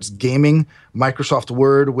 whether it's gaming, Microsoft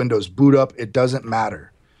Word, Windows boot up, it doesn't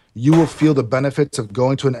matter. You will feel the benefits of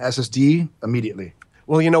going to an SSD immediately.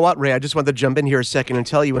 Well, you know what, Ray? I just wanted to jump in here a second and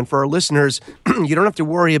tell you, and for our listeners, you don't have to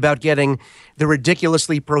worry about getting the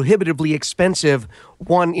ridiculously prohibitively expensive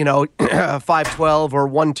 512 or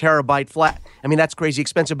 1 terabyte flat. I mean, that's crazy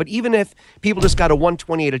expensive. But even if people just got a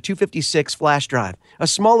 128, a 256 flash drive, a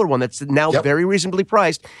smaller one that's now very reasonably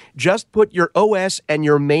priced, just put your OS and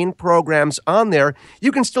your main programs on there.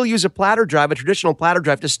 You can still use a platter drive, a traditional platter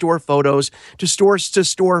drive, to store photos, to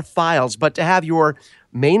store files, but to have your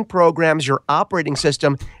main programs, your operating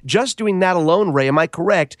system, just doing that alone, Ray, am I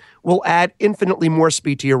correct, will add infinitely more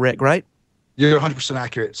speed to your rig, right? You're 100%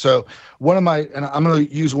 accurate. So and I'm going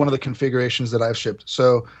to use one of the configurations that I've shipped.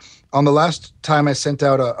 So on the last time I sent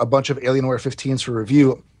out a bunch of Alienware 15s for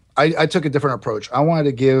review, I took a different approach. I wanted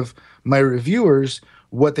to give my reviewers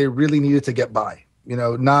what they really needed to get by.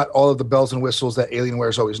 Not all of the bells and whistles that Alienware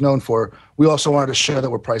is always known for. We also wanted to show that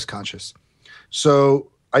we're price conscious. So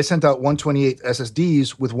I sent out 128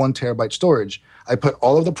 SSDs with 1 terabyte storage. I put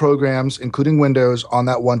all of the programs, including Windows, on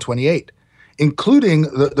that 128, including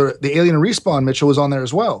the Alien Respawn, Mitchell, was on there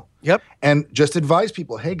as well. Yep. And just advise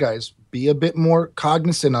people, hey, guys, be a bit more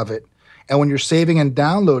cognizant of it. And when you're saving and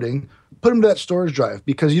downloading, put them to that storage drive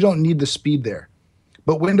because you don't need the speed there.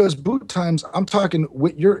 But Windows boot times, I'm talking,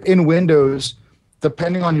 you're in Windows,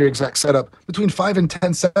 depending on your exact setup, between 5 and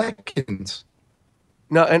 10 seconds.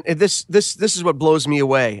 No, and this is what blows me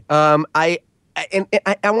away. I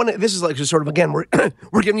want to. This is like just sort of, again,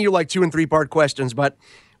 we're giving you like 2 and 3 part questions, but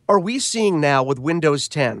are we seeing now with Windows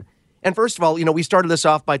 10? And first of all, we started this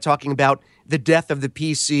off by talking about the death of the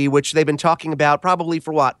PC, which they've been talking about probably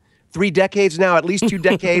for what, 3 decades now, at least 2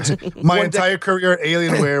 decades. My entire career at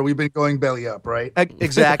Alienware, we've been going belly up, right?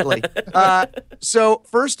 Exactly. So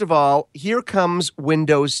first of all, here comes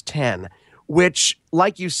Windows 10. Which,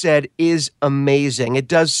 like you said, is amazing. It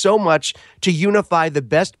does so much to unify the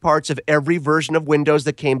best parts of every version of Windows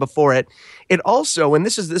that came before it. It also, and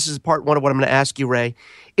this is part one of what I'm going to ask you, Ray,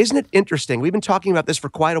 isn't it interesting? We've been talking about this for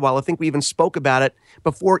quite a while. I think we even spoke about it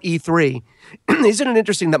before E3. Isn't it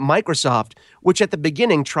interesting that Microsoft, which at the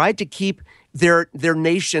beginning tried to keep their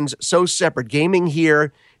nations so separate, gaming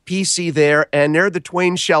here, PC there, and there the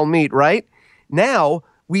twain shall meet, right? Now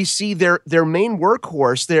we see their main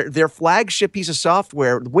workhorse, their flagship piece of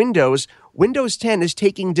software, Windows 10 is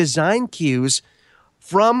taking design cues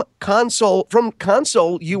from console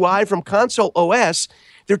UI, from console OS.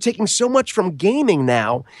 They're taking so much from gaming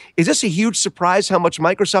now. Is this a huge surprise how much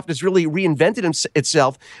Microsoft has really reinvented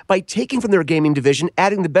itself by taking from their gaming division,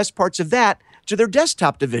 adding the best parts of that to their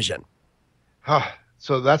desktop division?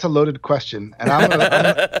 So that's a loaded question. And I'm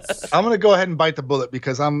gonna go ahead and bite the bullet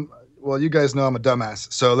because you guys know I'm a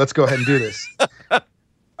dumbass, so let's go ahead and do this.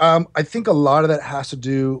 I think a lot of that has to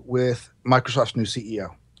do with Microsoft's new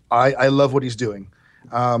CEO. I love what he's doing.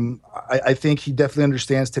 I think he definitely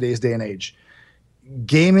understands today's day and age.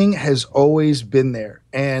 Gaming has always been there,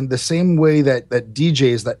 and the same way that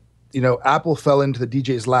DJs, Apple fell into the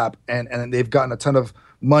DJ's lap, and they've gotten a ton of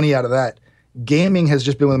money out of that. Gaming has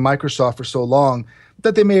just been with Microsoft for so long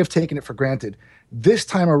that they may have taken it for granted. This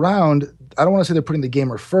time around, I don't want to say they're putting the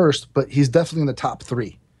gamer first, but he's definitely in the top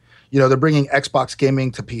 3. They're bringing Xbox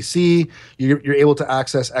gaming to PC. You're able to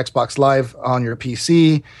access Xbox Live on your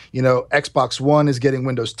PC. Xbox One is getting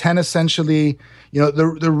Windows 10 essentially.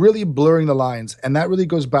 They're really blurring the lines. And that really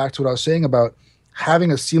goes back to what I was saying about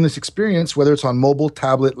having a seamless experience, whether it's on mobile,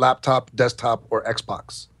 tablet, laptop, desktop, or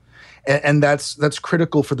Xbox. And that's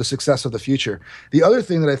critical for the success of the future. The other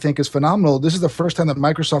thing that I think is phenomenal, this is the first time that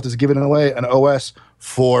Microsoft has given away an OS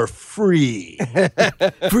for free.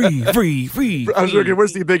 free. I was looking,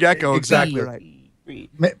 where's the big echo? Exactly right.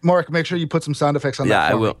 Mark, make sure you put some sound effects on that.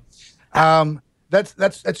 Yeah, I will.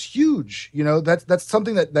 That's huge. That's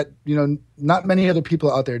something that not many other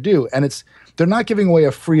people out there do. And they're not giving away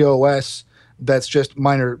a free OS that's just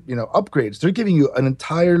minor, upgrades. They're giving you an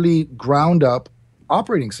entirely ground up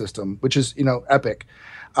operating system, which is, epic.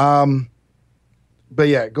 but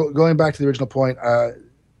yeah, going back to the original point,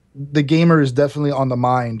 the gamer is definitely on the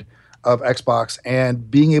mind of Xbox, and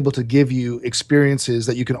being able to give you experiences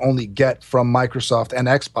that you can only get from Microsoft and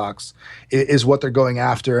Xbox is what they're going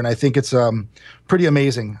after. And I think it's pretty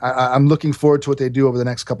amazing. I'm looking forward to what they do over the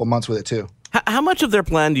next couple months with it too. How much of their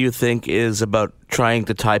plan do you think is about trying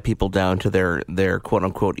to tie people down to their quote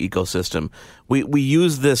unquote ecosystem? We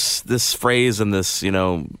use this phrase and this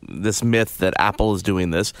myth that Apple is doing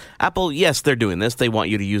this. Apple, yes, they're doing this. They want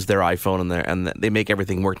you to use their iPhone and they make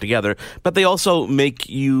everything work together. But they also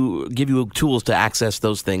give you tools to access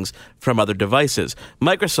those things from other devices.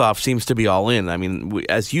 Microsoft seems to be all in. I mean,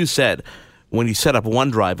 as you said, when you set up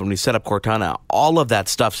OneDrive, when you set up Cortana, all of that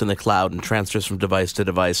stuff's in the cloud and transfers from device to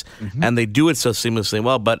device, and they do it so seamlessly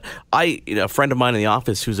well. But a friend of mine in the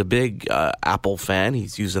office who's a big Apple fan,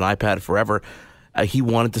 he's used an iPad forever, he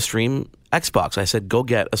wanted to stream Xbox. I said, go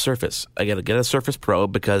get a Surface. I got to get a Surface Pro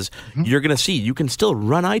because you're going to see you can still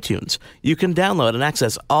run iTunes. You can download and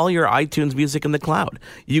access all your iTunes music in the cloud.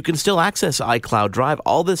 You can still access iCloud Drive.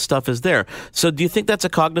 All this stuff is there. So do you think that's a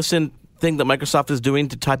cognizant thing that Microsoft is doing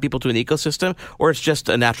to tie people to an ecosystem, or it's just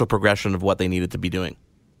a natural progression of what they needed to be doing?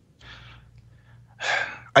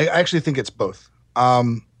 I actually think it's both.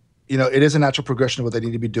 It is a natural progression of what they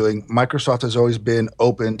need to be doing. Microsoft has always been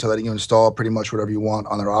open to letting you install pretty much whatever you want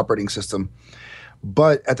on their operating system.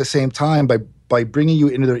 But at the same time, by bringing you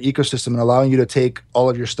into their ecosystem and allowing you to take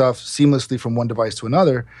all of your stuff seamlessly from one device to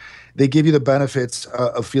another, they give you the benefits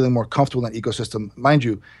of feeling more comfortable in that ecosystem. Mind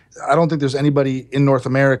you, I don't think there's anybody in North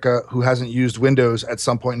America who hasn't used Windows at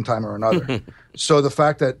some point in time or another. So the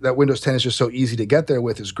fact that Windows 10 is just so easy to get there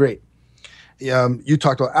with is great. You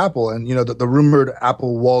talked about Apple and the rumored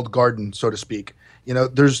Apple walled garden, so to speak.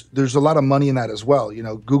 There's a lot of money in that as well.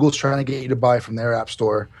 Google's trying to get you to buy from their app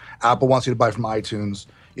store. Apple wants you to buy from iTunes.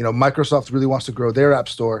 Microsoft really wants to grow their app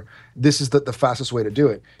store. This is the fastest way to do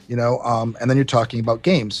it. And then you're talking about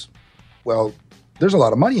games. Well, there's a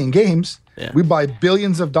lot of money in games. Yeah. We buy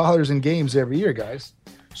billions of dollars in games every year, guys.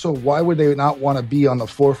 So why would they not want to be on the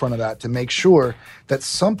forefront of that to make sure that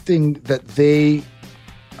something that I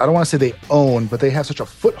don't want to say they own, but they have such a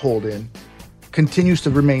foothold in, continues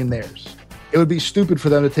to remain theirs? It would be stupid for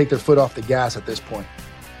them to take their foot off the gas at this point.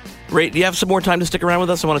 Ray, do you have some more time to stick around with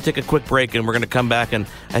us? I want to take a quick break, and we're going to come back, and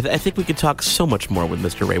I think we could talk so much more with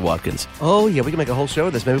Mr. Ray Watkins. Oh, yeah, we can make a whole show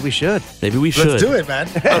of this. Maybe we should. Let's do it, man.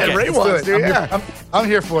 Okay. Ray wants to, I'm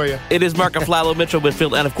here for you. It is Mark Aflalo, Mitchell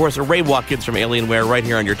Whitfield, and, of course, Ray Watkins from Alienware right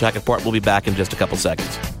here on Your Tech Report. We'll be back in just a couple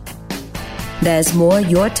seconds. There's more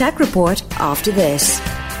Your Tech Report after this.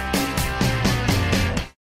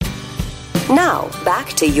 Now, back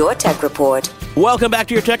to Your Tech Report. Welcome back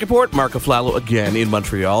to Your Tech Report. Mark Aflalo again in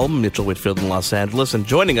Montreal, Mitchell Whitfield in Los Angeles, and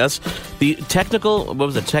joining us, the technical,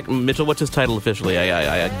 Mitchell, what's his title officially?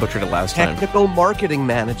 I butchered it last time. Technical Marketing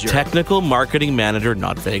Manager. Technical Marketing Manager,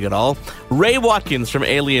 not vague at all. Ray Watkins from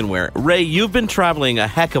Alienware. Ray, you've been traveling a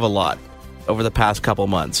heck of a lot over the past couple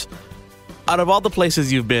months. Out of all the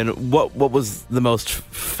places you've been, what was the most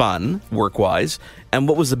fun, work-wise, and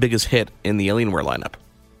what was the biggest hit in the Alienware lineup?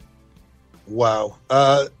 Wow.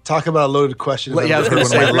 Talk about a loaded question. Well, yeah, I was going to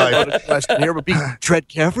say, loaded question here would be tread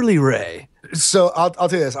carefully, Ray. So I'll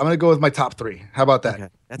tell you this. I'm going to go with my top three. How about that? Okay.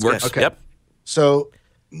 That's Works. good. Okay. Yep. So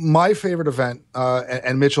my favorite event,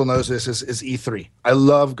 and Mitchell knows this, is E3. I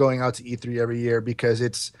love going out to E3 every year because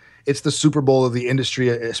it's the Super Bowl of the industry,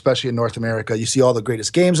 especially in North America. You see all the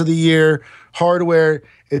greatest games of the year, hardware.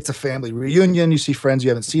 It's a family reunion. You see friends you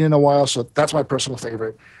haven't seen in a while. So that's my personal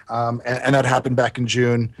favorite. And that happened back in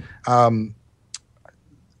June.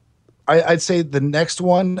 I'd say the next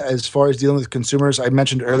one, as far as dealing with consumers, I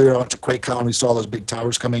mentioned earlier, I went to QuakeCon. We saw those big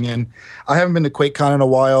towers coming in. I haven't been to QuakeCon in a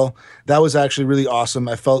while. That was actually really awesome.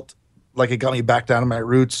 I felt like it got me back down to my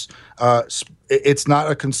roots. It's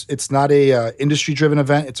not a industry-driven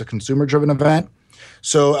event. It's a consumer-driven event.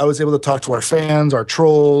 So I was able to talk to our fans, our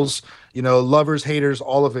trolls, lovers, haters,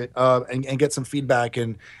 all of it, and get some feedback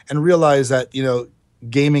and realize that,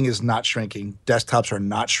 gaming is not shrinking. Desktops are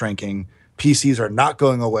not shrinking. PCs are not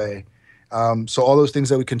going away. So all those things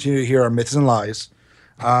that we continue to hear are myths and lies.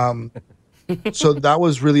 So that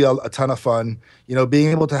was really a ton of fun.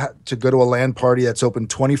 Being able to go to a LAN party that's open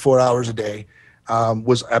 24 hours a day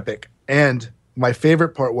was epic. And my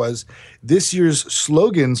favorite part was this year's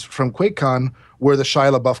slogans from QuakeCon were the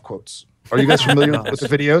Shia LaBeouf quotes. Are you guys familiar with the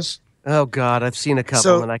videos? Oh, God, I've seen a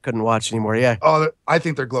couple and I couldn't watch anymore, yeah. Oh, I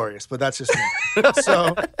think they're glorious, but that's just me.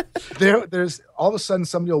 So there's all of a sudden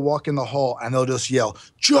somebody will walk in the hall and they'll just yell,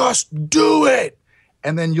 "Just do it!"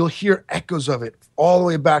 and then you'll hear echoes of it all the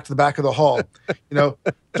way back to the back of the hall.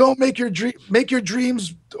 Don't make your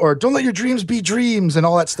dreams, or don't let your dreams be dreams, and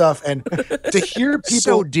all that stuff. And to hear people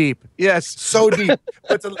so deep, yes, so deep,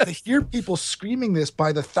 but to hear people screaming this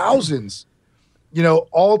by the thousands,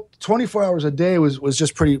 all 24 hours a day was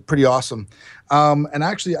just pretty awesome. And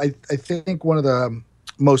actually, I think one of the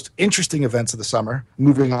most interesting events of the summer,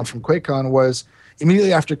 moving on from QuakeCon, was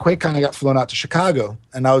immediately after QuakeCon, I got flown out to Chicago,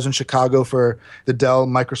 and I was in Chicago for the Dell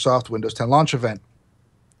Microsoft Windows 10 launch event.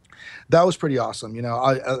 That was pretty awesome.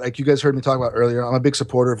 I like you guys heard me talk about earlier, I'm a big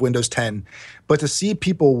supporter of Windows 10, but to see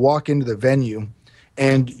people walk into the venue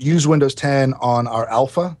and use Windows 10 on our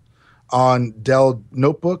Alpha, on Dell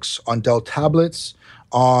notebooks, on Dell tablets,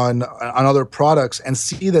 on other products, and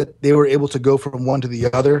see that they were able to go from one to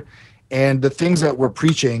the other, and the things that we're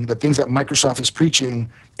preaching, the things that Microsoft is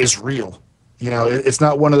preaching, is real. It's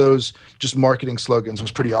not one of those just marketing slogans. It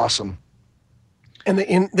was pretty awesome.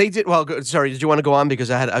 And they did well. Sorry, did you want to go on?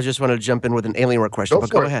 Because I just wanted to jump in with an Alienware question.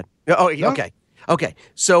 Go ahead. Oh, No. Okay.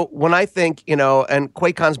 So when I think, and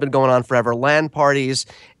QuakeCon's been going on forever, LAN parties,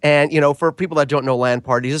 and for people that don't know LAN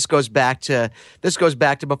parties, this goes back to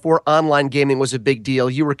before online gaming was a big deal.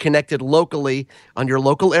 You were connected locally on your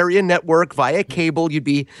local area network via cable. You'd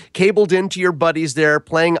be cabled into your buddies there,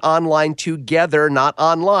 playing online together, not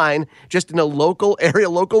online, just in a local area,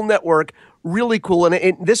 local network. Really cool.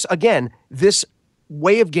 And this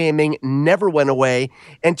way of gaming never went away,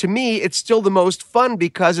 and to me it's still the most fun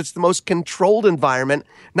because it's the most controlled environment,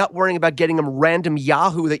 not worrying about getting a random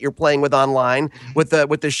Yahoo that you're playing with online with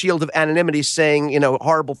the shield of anonymity saying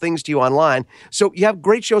horrible things to you online. So you have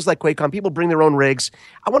great shows like QuakeCon, people bring their own rigs.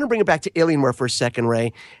 I want to bring it back to Alienware for a second,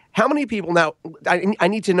 Ray. How many people now, I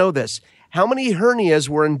need to know this, how many hernias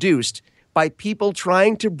were induced by people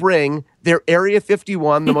trying to bring their Area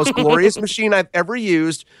 51, the most glorious machine I've ever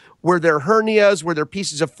used? Were there hernias? Were there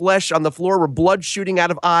pieces of flesh on the floor? Were blood shooting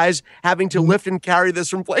out of eyes, having to lift and carry this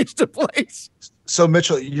from place to place? So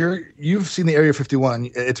Mitchell, you've seen the Area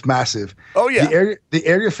 51. It's massive. Oh yeah. The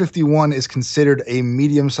Area 51 is considered a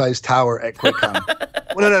medium-sized tower at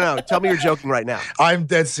QuakeCon. No. Tell me you're joking right now. I'm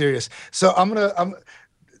dead serious. So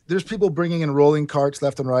there's people bringing in rolling carts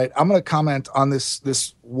left and right. I'm gonna comment on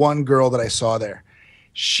this one girl that I saw there.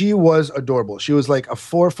 She was adorable. She was like a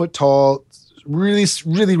 4 foot tall, really,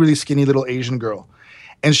 really, really skinny little Asian girl.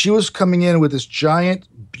 And she was coming in with this giant,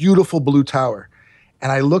 beautiful blue tower.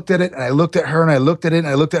 And I looked at it, and I looked at her, and I looked at it, and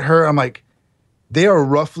I looked at her. I'm like, they are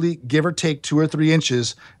roughly, give or take 2 or 3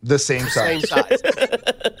 inches, the same size.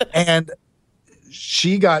 And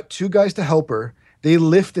she got 2 guys to help her. They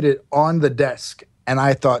lifted it on the desk. And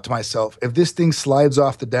I thought to myself, if this thing slides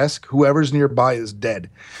off the desk, whoever's nearby is dead.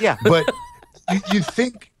 Yeah. But you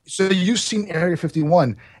think... So you've seen Area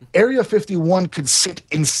 51. Area 51 could sit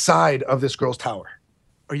inside of this girl's tower.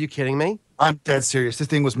 Are you kidding me? I'm dead serious. This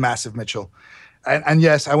thing was massive, Mitchell. And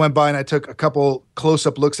yes, I went by and I took a couple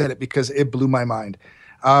close-up looks at it because it blew my mind.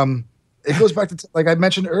 It goes back to, like I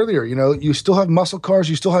mentioned earlier, you still have muscle cars,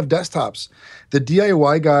 you still have desktops. The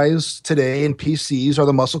DIY guys today in PCs are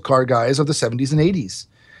the muscle car guys of the 70s and 80s.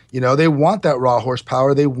 They want that raw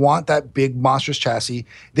horsepower. They want that big monstrous chassis.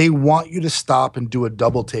 They want you to stop and do a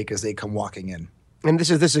double take as they come walking in. And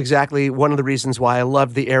this is exactly one of the reasons why I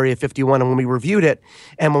loved the Area 51. And when we reviewed it,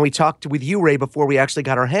 and when we talked with you, Ray, before we actually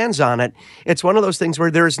got our hands on it, it's one of those things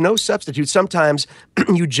where there is no substitute. Sometimes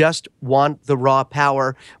you just want the raw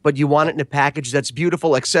power, but you want it in a package that's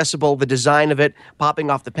beautiful, accessible, the design of it,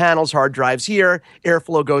 popping off the panels, hard drives here,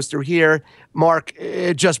 airflow goes through here. Mark,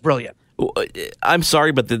 just brilliant. I'm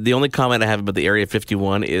sorry, but the only comment I have about the Area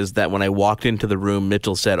 51 is that when I walked into the room,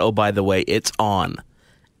 Mitchell said, "Oh, by the way, it's on."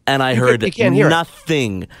 And I heard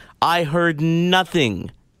nothing. I heard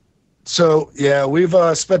nothing. So, yeah, we've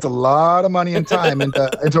spent a lot of money and time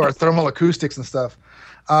into our thermal acoustics and stuff.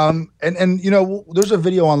 And there's a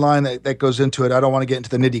video online that goes into it. I don't want to get into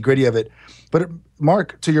the nitty-gritty of it. But,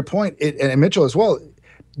 Mark, to your point, and Mitchell as well,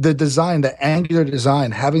 the design, the angular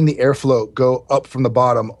design, having the airflow go up from the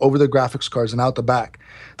bottom over the graphics cards and out the back,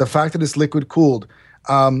 the fact that it's liquid cooled,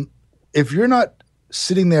 if you're not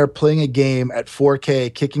sitting there playing a game at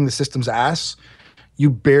 4K, kicking the system's ass, you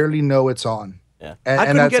barely know it's on. Yeah. I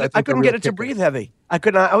couldn't get it to breathe heavy. I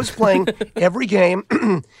could not. I was playing every game.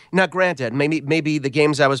 Now, granted, maybe the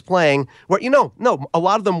games I was playing were, a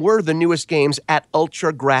lot of them were the newest games at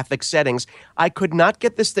ultra graphic settings. I could not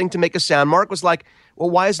get this thing to make a sound. Mark was like, well,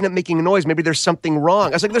 why isn't it making a noise? Maybe there's something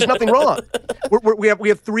wrong. I was like, there's nothing wrong. We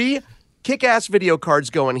have 3 kick-ass video cards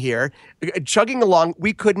going here, chugging along.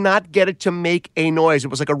 We could not get it to make a noise. It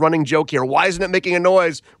was like a running joke here. Why isn't it making a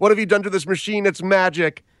noise? What have you done to this machine? It's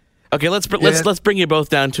magic. Okay, let's bring you both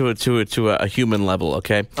down to a human level.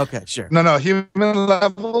 Okay. Okay, sure. No, human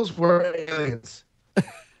levels were aliens.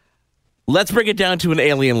 Let's bring it down to an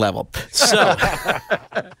alien level. So,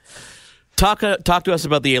 talk to us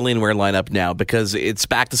about the Alienware lineup now, because it's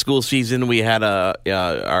back to school season. We had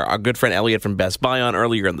our good friend Elliot from Best Buy on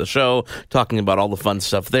earlier in the show talking about all the fun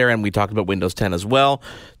stuff there, and we talked about Windows 10 as well.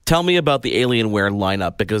 Tell me about the Alienware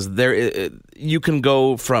lineup, because you can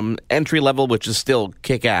go from entry level, which is still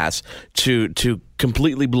kick ass, to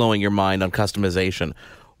completely blowing your mind on customization.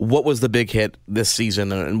 What was the big hit this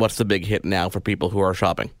season, and what's the big hit now for people who are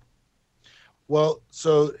shopping? Well,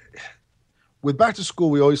 so with back to school,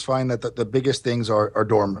 we always find that the biggest things are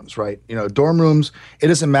dorm rooms, right? Dorm rooms, it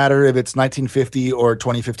doesn't matter if it's 1950 or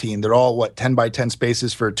 2015. They're all, 10 by 10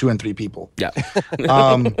 spaces for 2 and 3 people. Yeah.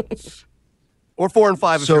 Or 4 and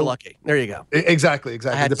 5 if you're lucky. There you go. Exactly.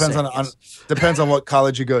 Depends on what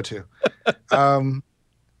college you go to.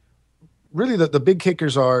 Really, the big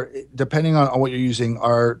kickers are, depending on what you're using,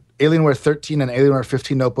 are Alienware 13 and Alienware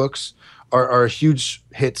 15 notebooks are huge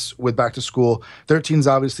hits with back to school. 13 is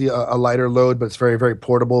obviously a lighter load, but it's very, very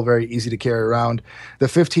portable, very easy to carry around. The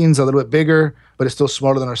 15 is a little bit bigger, but it's still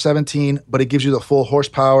smaller than our 17, but it gives you the full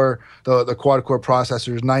horsepower, the quad-core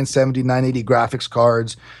processors, 970, 980 graphics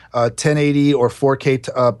cards, 1080 or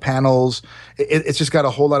 4K panels. It's just got a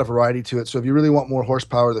whole lot of variety to it. So if you really want more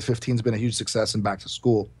horsepower, the 15's been a huge success in back to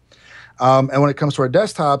school. And when it comes to our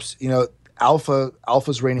desktops,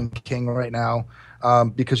 Alpha's reigning king right now.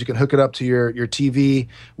 Because you can hook it up to your TV.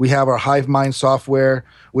 We have our HiveMind software,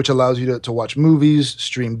 which allows you to watch movies,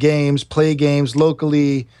 stream games, play games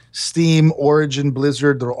locally. Steam, Origin,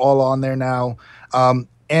 Blizzard, they're all on there now.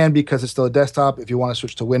 And because it's still a desktop, if you want to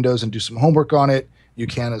switch to Windows and do some homework on it, you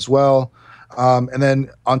can as well. And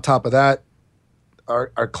then on top of that,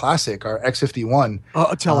 our classic, our X51.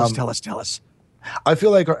 Oh, tell us. I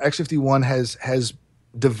feel like our X51 has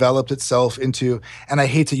developed itself into, and I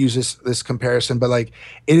hate to use this comparison, but it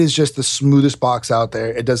is just the smoothest box out there.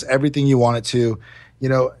 It does everything you want it to.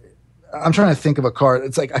 I'm trying to think of a car.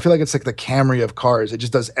 It's I feel like it's like the Camry of cars. It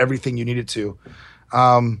just does everything you need it to.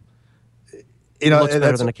 It looks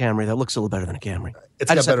better than a Camry. That looks a little better than a Camry.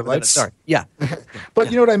 It's got better lights. Sorry. Yeah.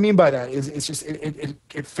 But you know what I mean by that is it's just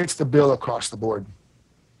it fits the bill across the board.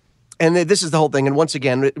 And this is the whole thing. And once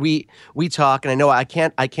again, we talk, and I know I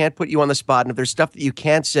can't put you on the spot. And if there's stuff that you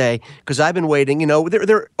can't say, because I've been waiting,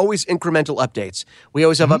 there are always incremental updates. We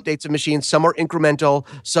always have updates of machines. Some are incremental,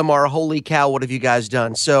 some are, holy cow, what have you guys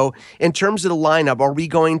done? So in terms of the lineup, are we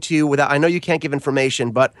going to, I know you can't give information,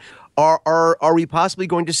 but are we possibly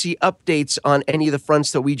going to see updates on any of the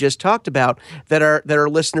fronts that we just talked about that our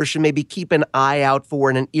listeners should maybe keep an eye out for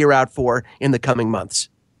and an ear out for in the coming months?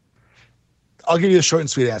 I'll give you a short and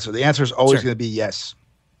sweet answer. The answer is always going to be yes.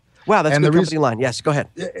 Wow, that's a good company line. Yes, go ahead.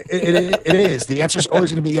 It is. The answer is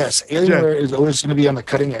always going to be yes. Alienware is always going to be on the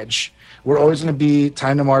cutting edge. We're always going to be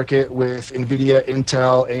time to market with NVIDIA,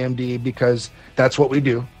 Intel, AMD, because that's what we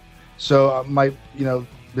do. So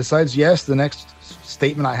besides yes, the next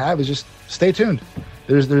statement I have is just stay tuned.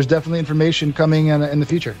 There's definitely information coming in the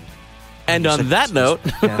future. And on that note...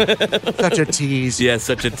 Such a tease. Yeah,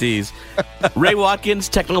 such a tease. Ray Watkins,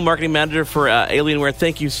 Technical Marketing Manager for Alienware,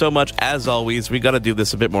 thank you so much, as always. We got to do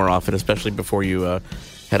this a bit more often, especially before you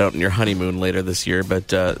head out on your honeymoon later this year. But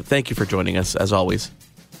thank you for joining us, as always.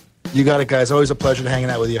 You got it, guys. Always a pleasure hanging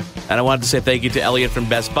out with you. And I wanted to say thank you to Elliot from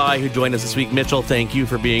Best Buy, who joined us this week. Mitchell, thank you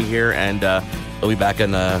for being here. And we'll be back here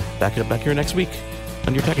next week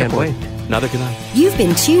on Your Tech Report. Can't wait. Neither can I. You've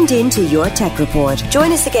been tuned in to Your Tech Report.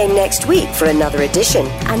 Join us again next week for another edition.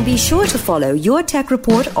 And be sure to follow Your Tech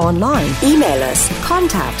Report online. Email us,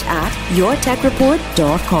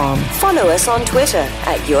 contact@YourTechReport.com. Follow us on Twitter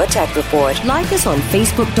 @YourTechReport. Like us on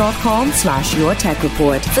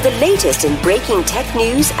Facebook.com/YourTechReport for the latest in breaking tech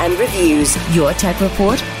news and reviews.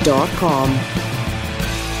 YourTechReport.com.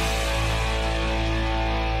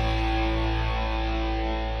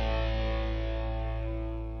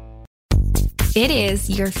 It is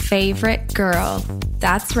your favorite girl.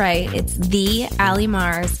 That's right, it's the Allie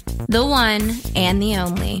Mars, the one and the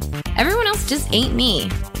only. Everyone else just ain't me.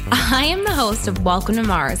 I am the host of Welcome to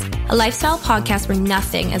Mars, a lifestyle podcast where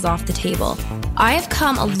nothing is off the table. I have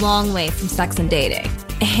come a long way from sex and dating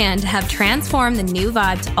and have transformed the new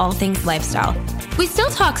vibe to all things lifestyle. We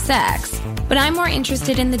still talk sex, but I'm more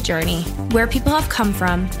interested in the journey, where people have come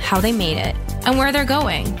from, how they made it, and where they're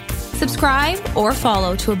going. Subscribe or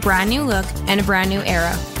follow to a brand new look and a brand new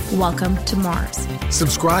era. Welcome to Mars.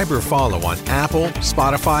 Subscribe or follow on Apple,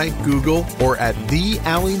 Spotify, Google, or at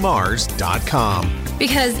thealliemars.com.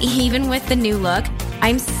 Because even with the new look,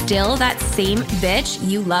 I'm still that same bitch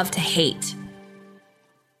you love to hate.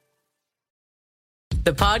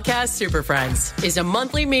 The Podcast Super Friends is a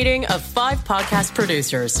monthly meeting of 5 podcast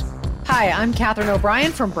producers. Hi, I'm Katherine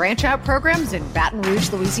O'Brien from Branch Out Programs in Baton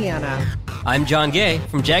Rouge, Louisiana. I'm John Gay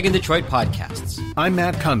from Jag and Detroit Podcasts. I'm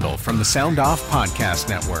Matt Kundle from the Sound Off Podcast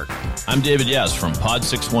Network. I'm David Yes from Pod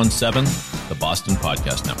 617, the Boston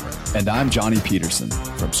Podcast Network. And I'm Johnny Peterson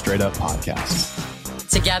from Straight Up Podcasts.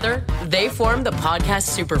 Together, they form the Podcast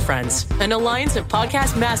Super Friends, an alliance of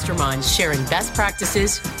podcast masterminds sharing best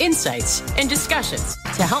practices, insights, and discussions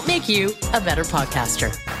to help make you a better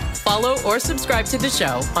podcaster. Follow or subscribe to the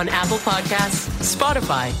show on Apple Podcasts,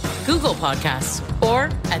 Spotify, Google Podcasts, or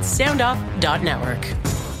at soundoff.network.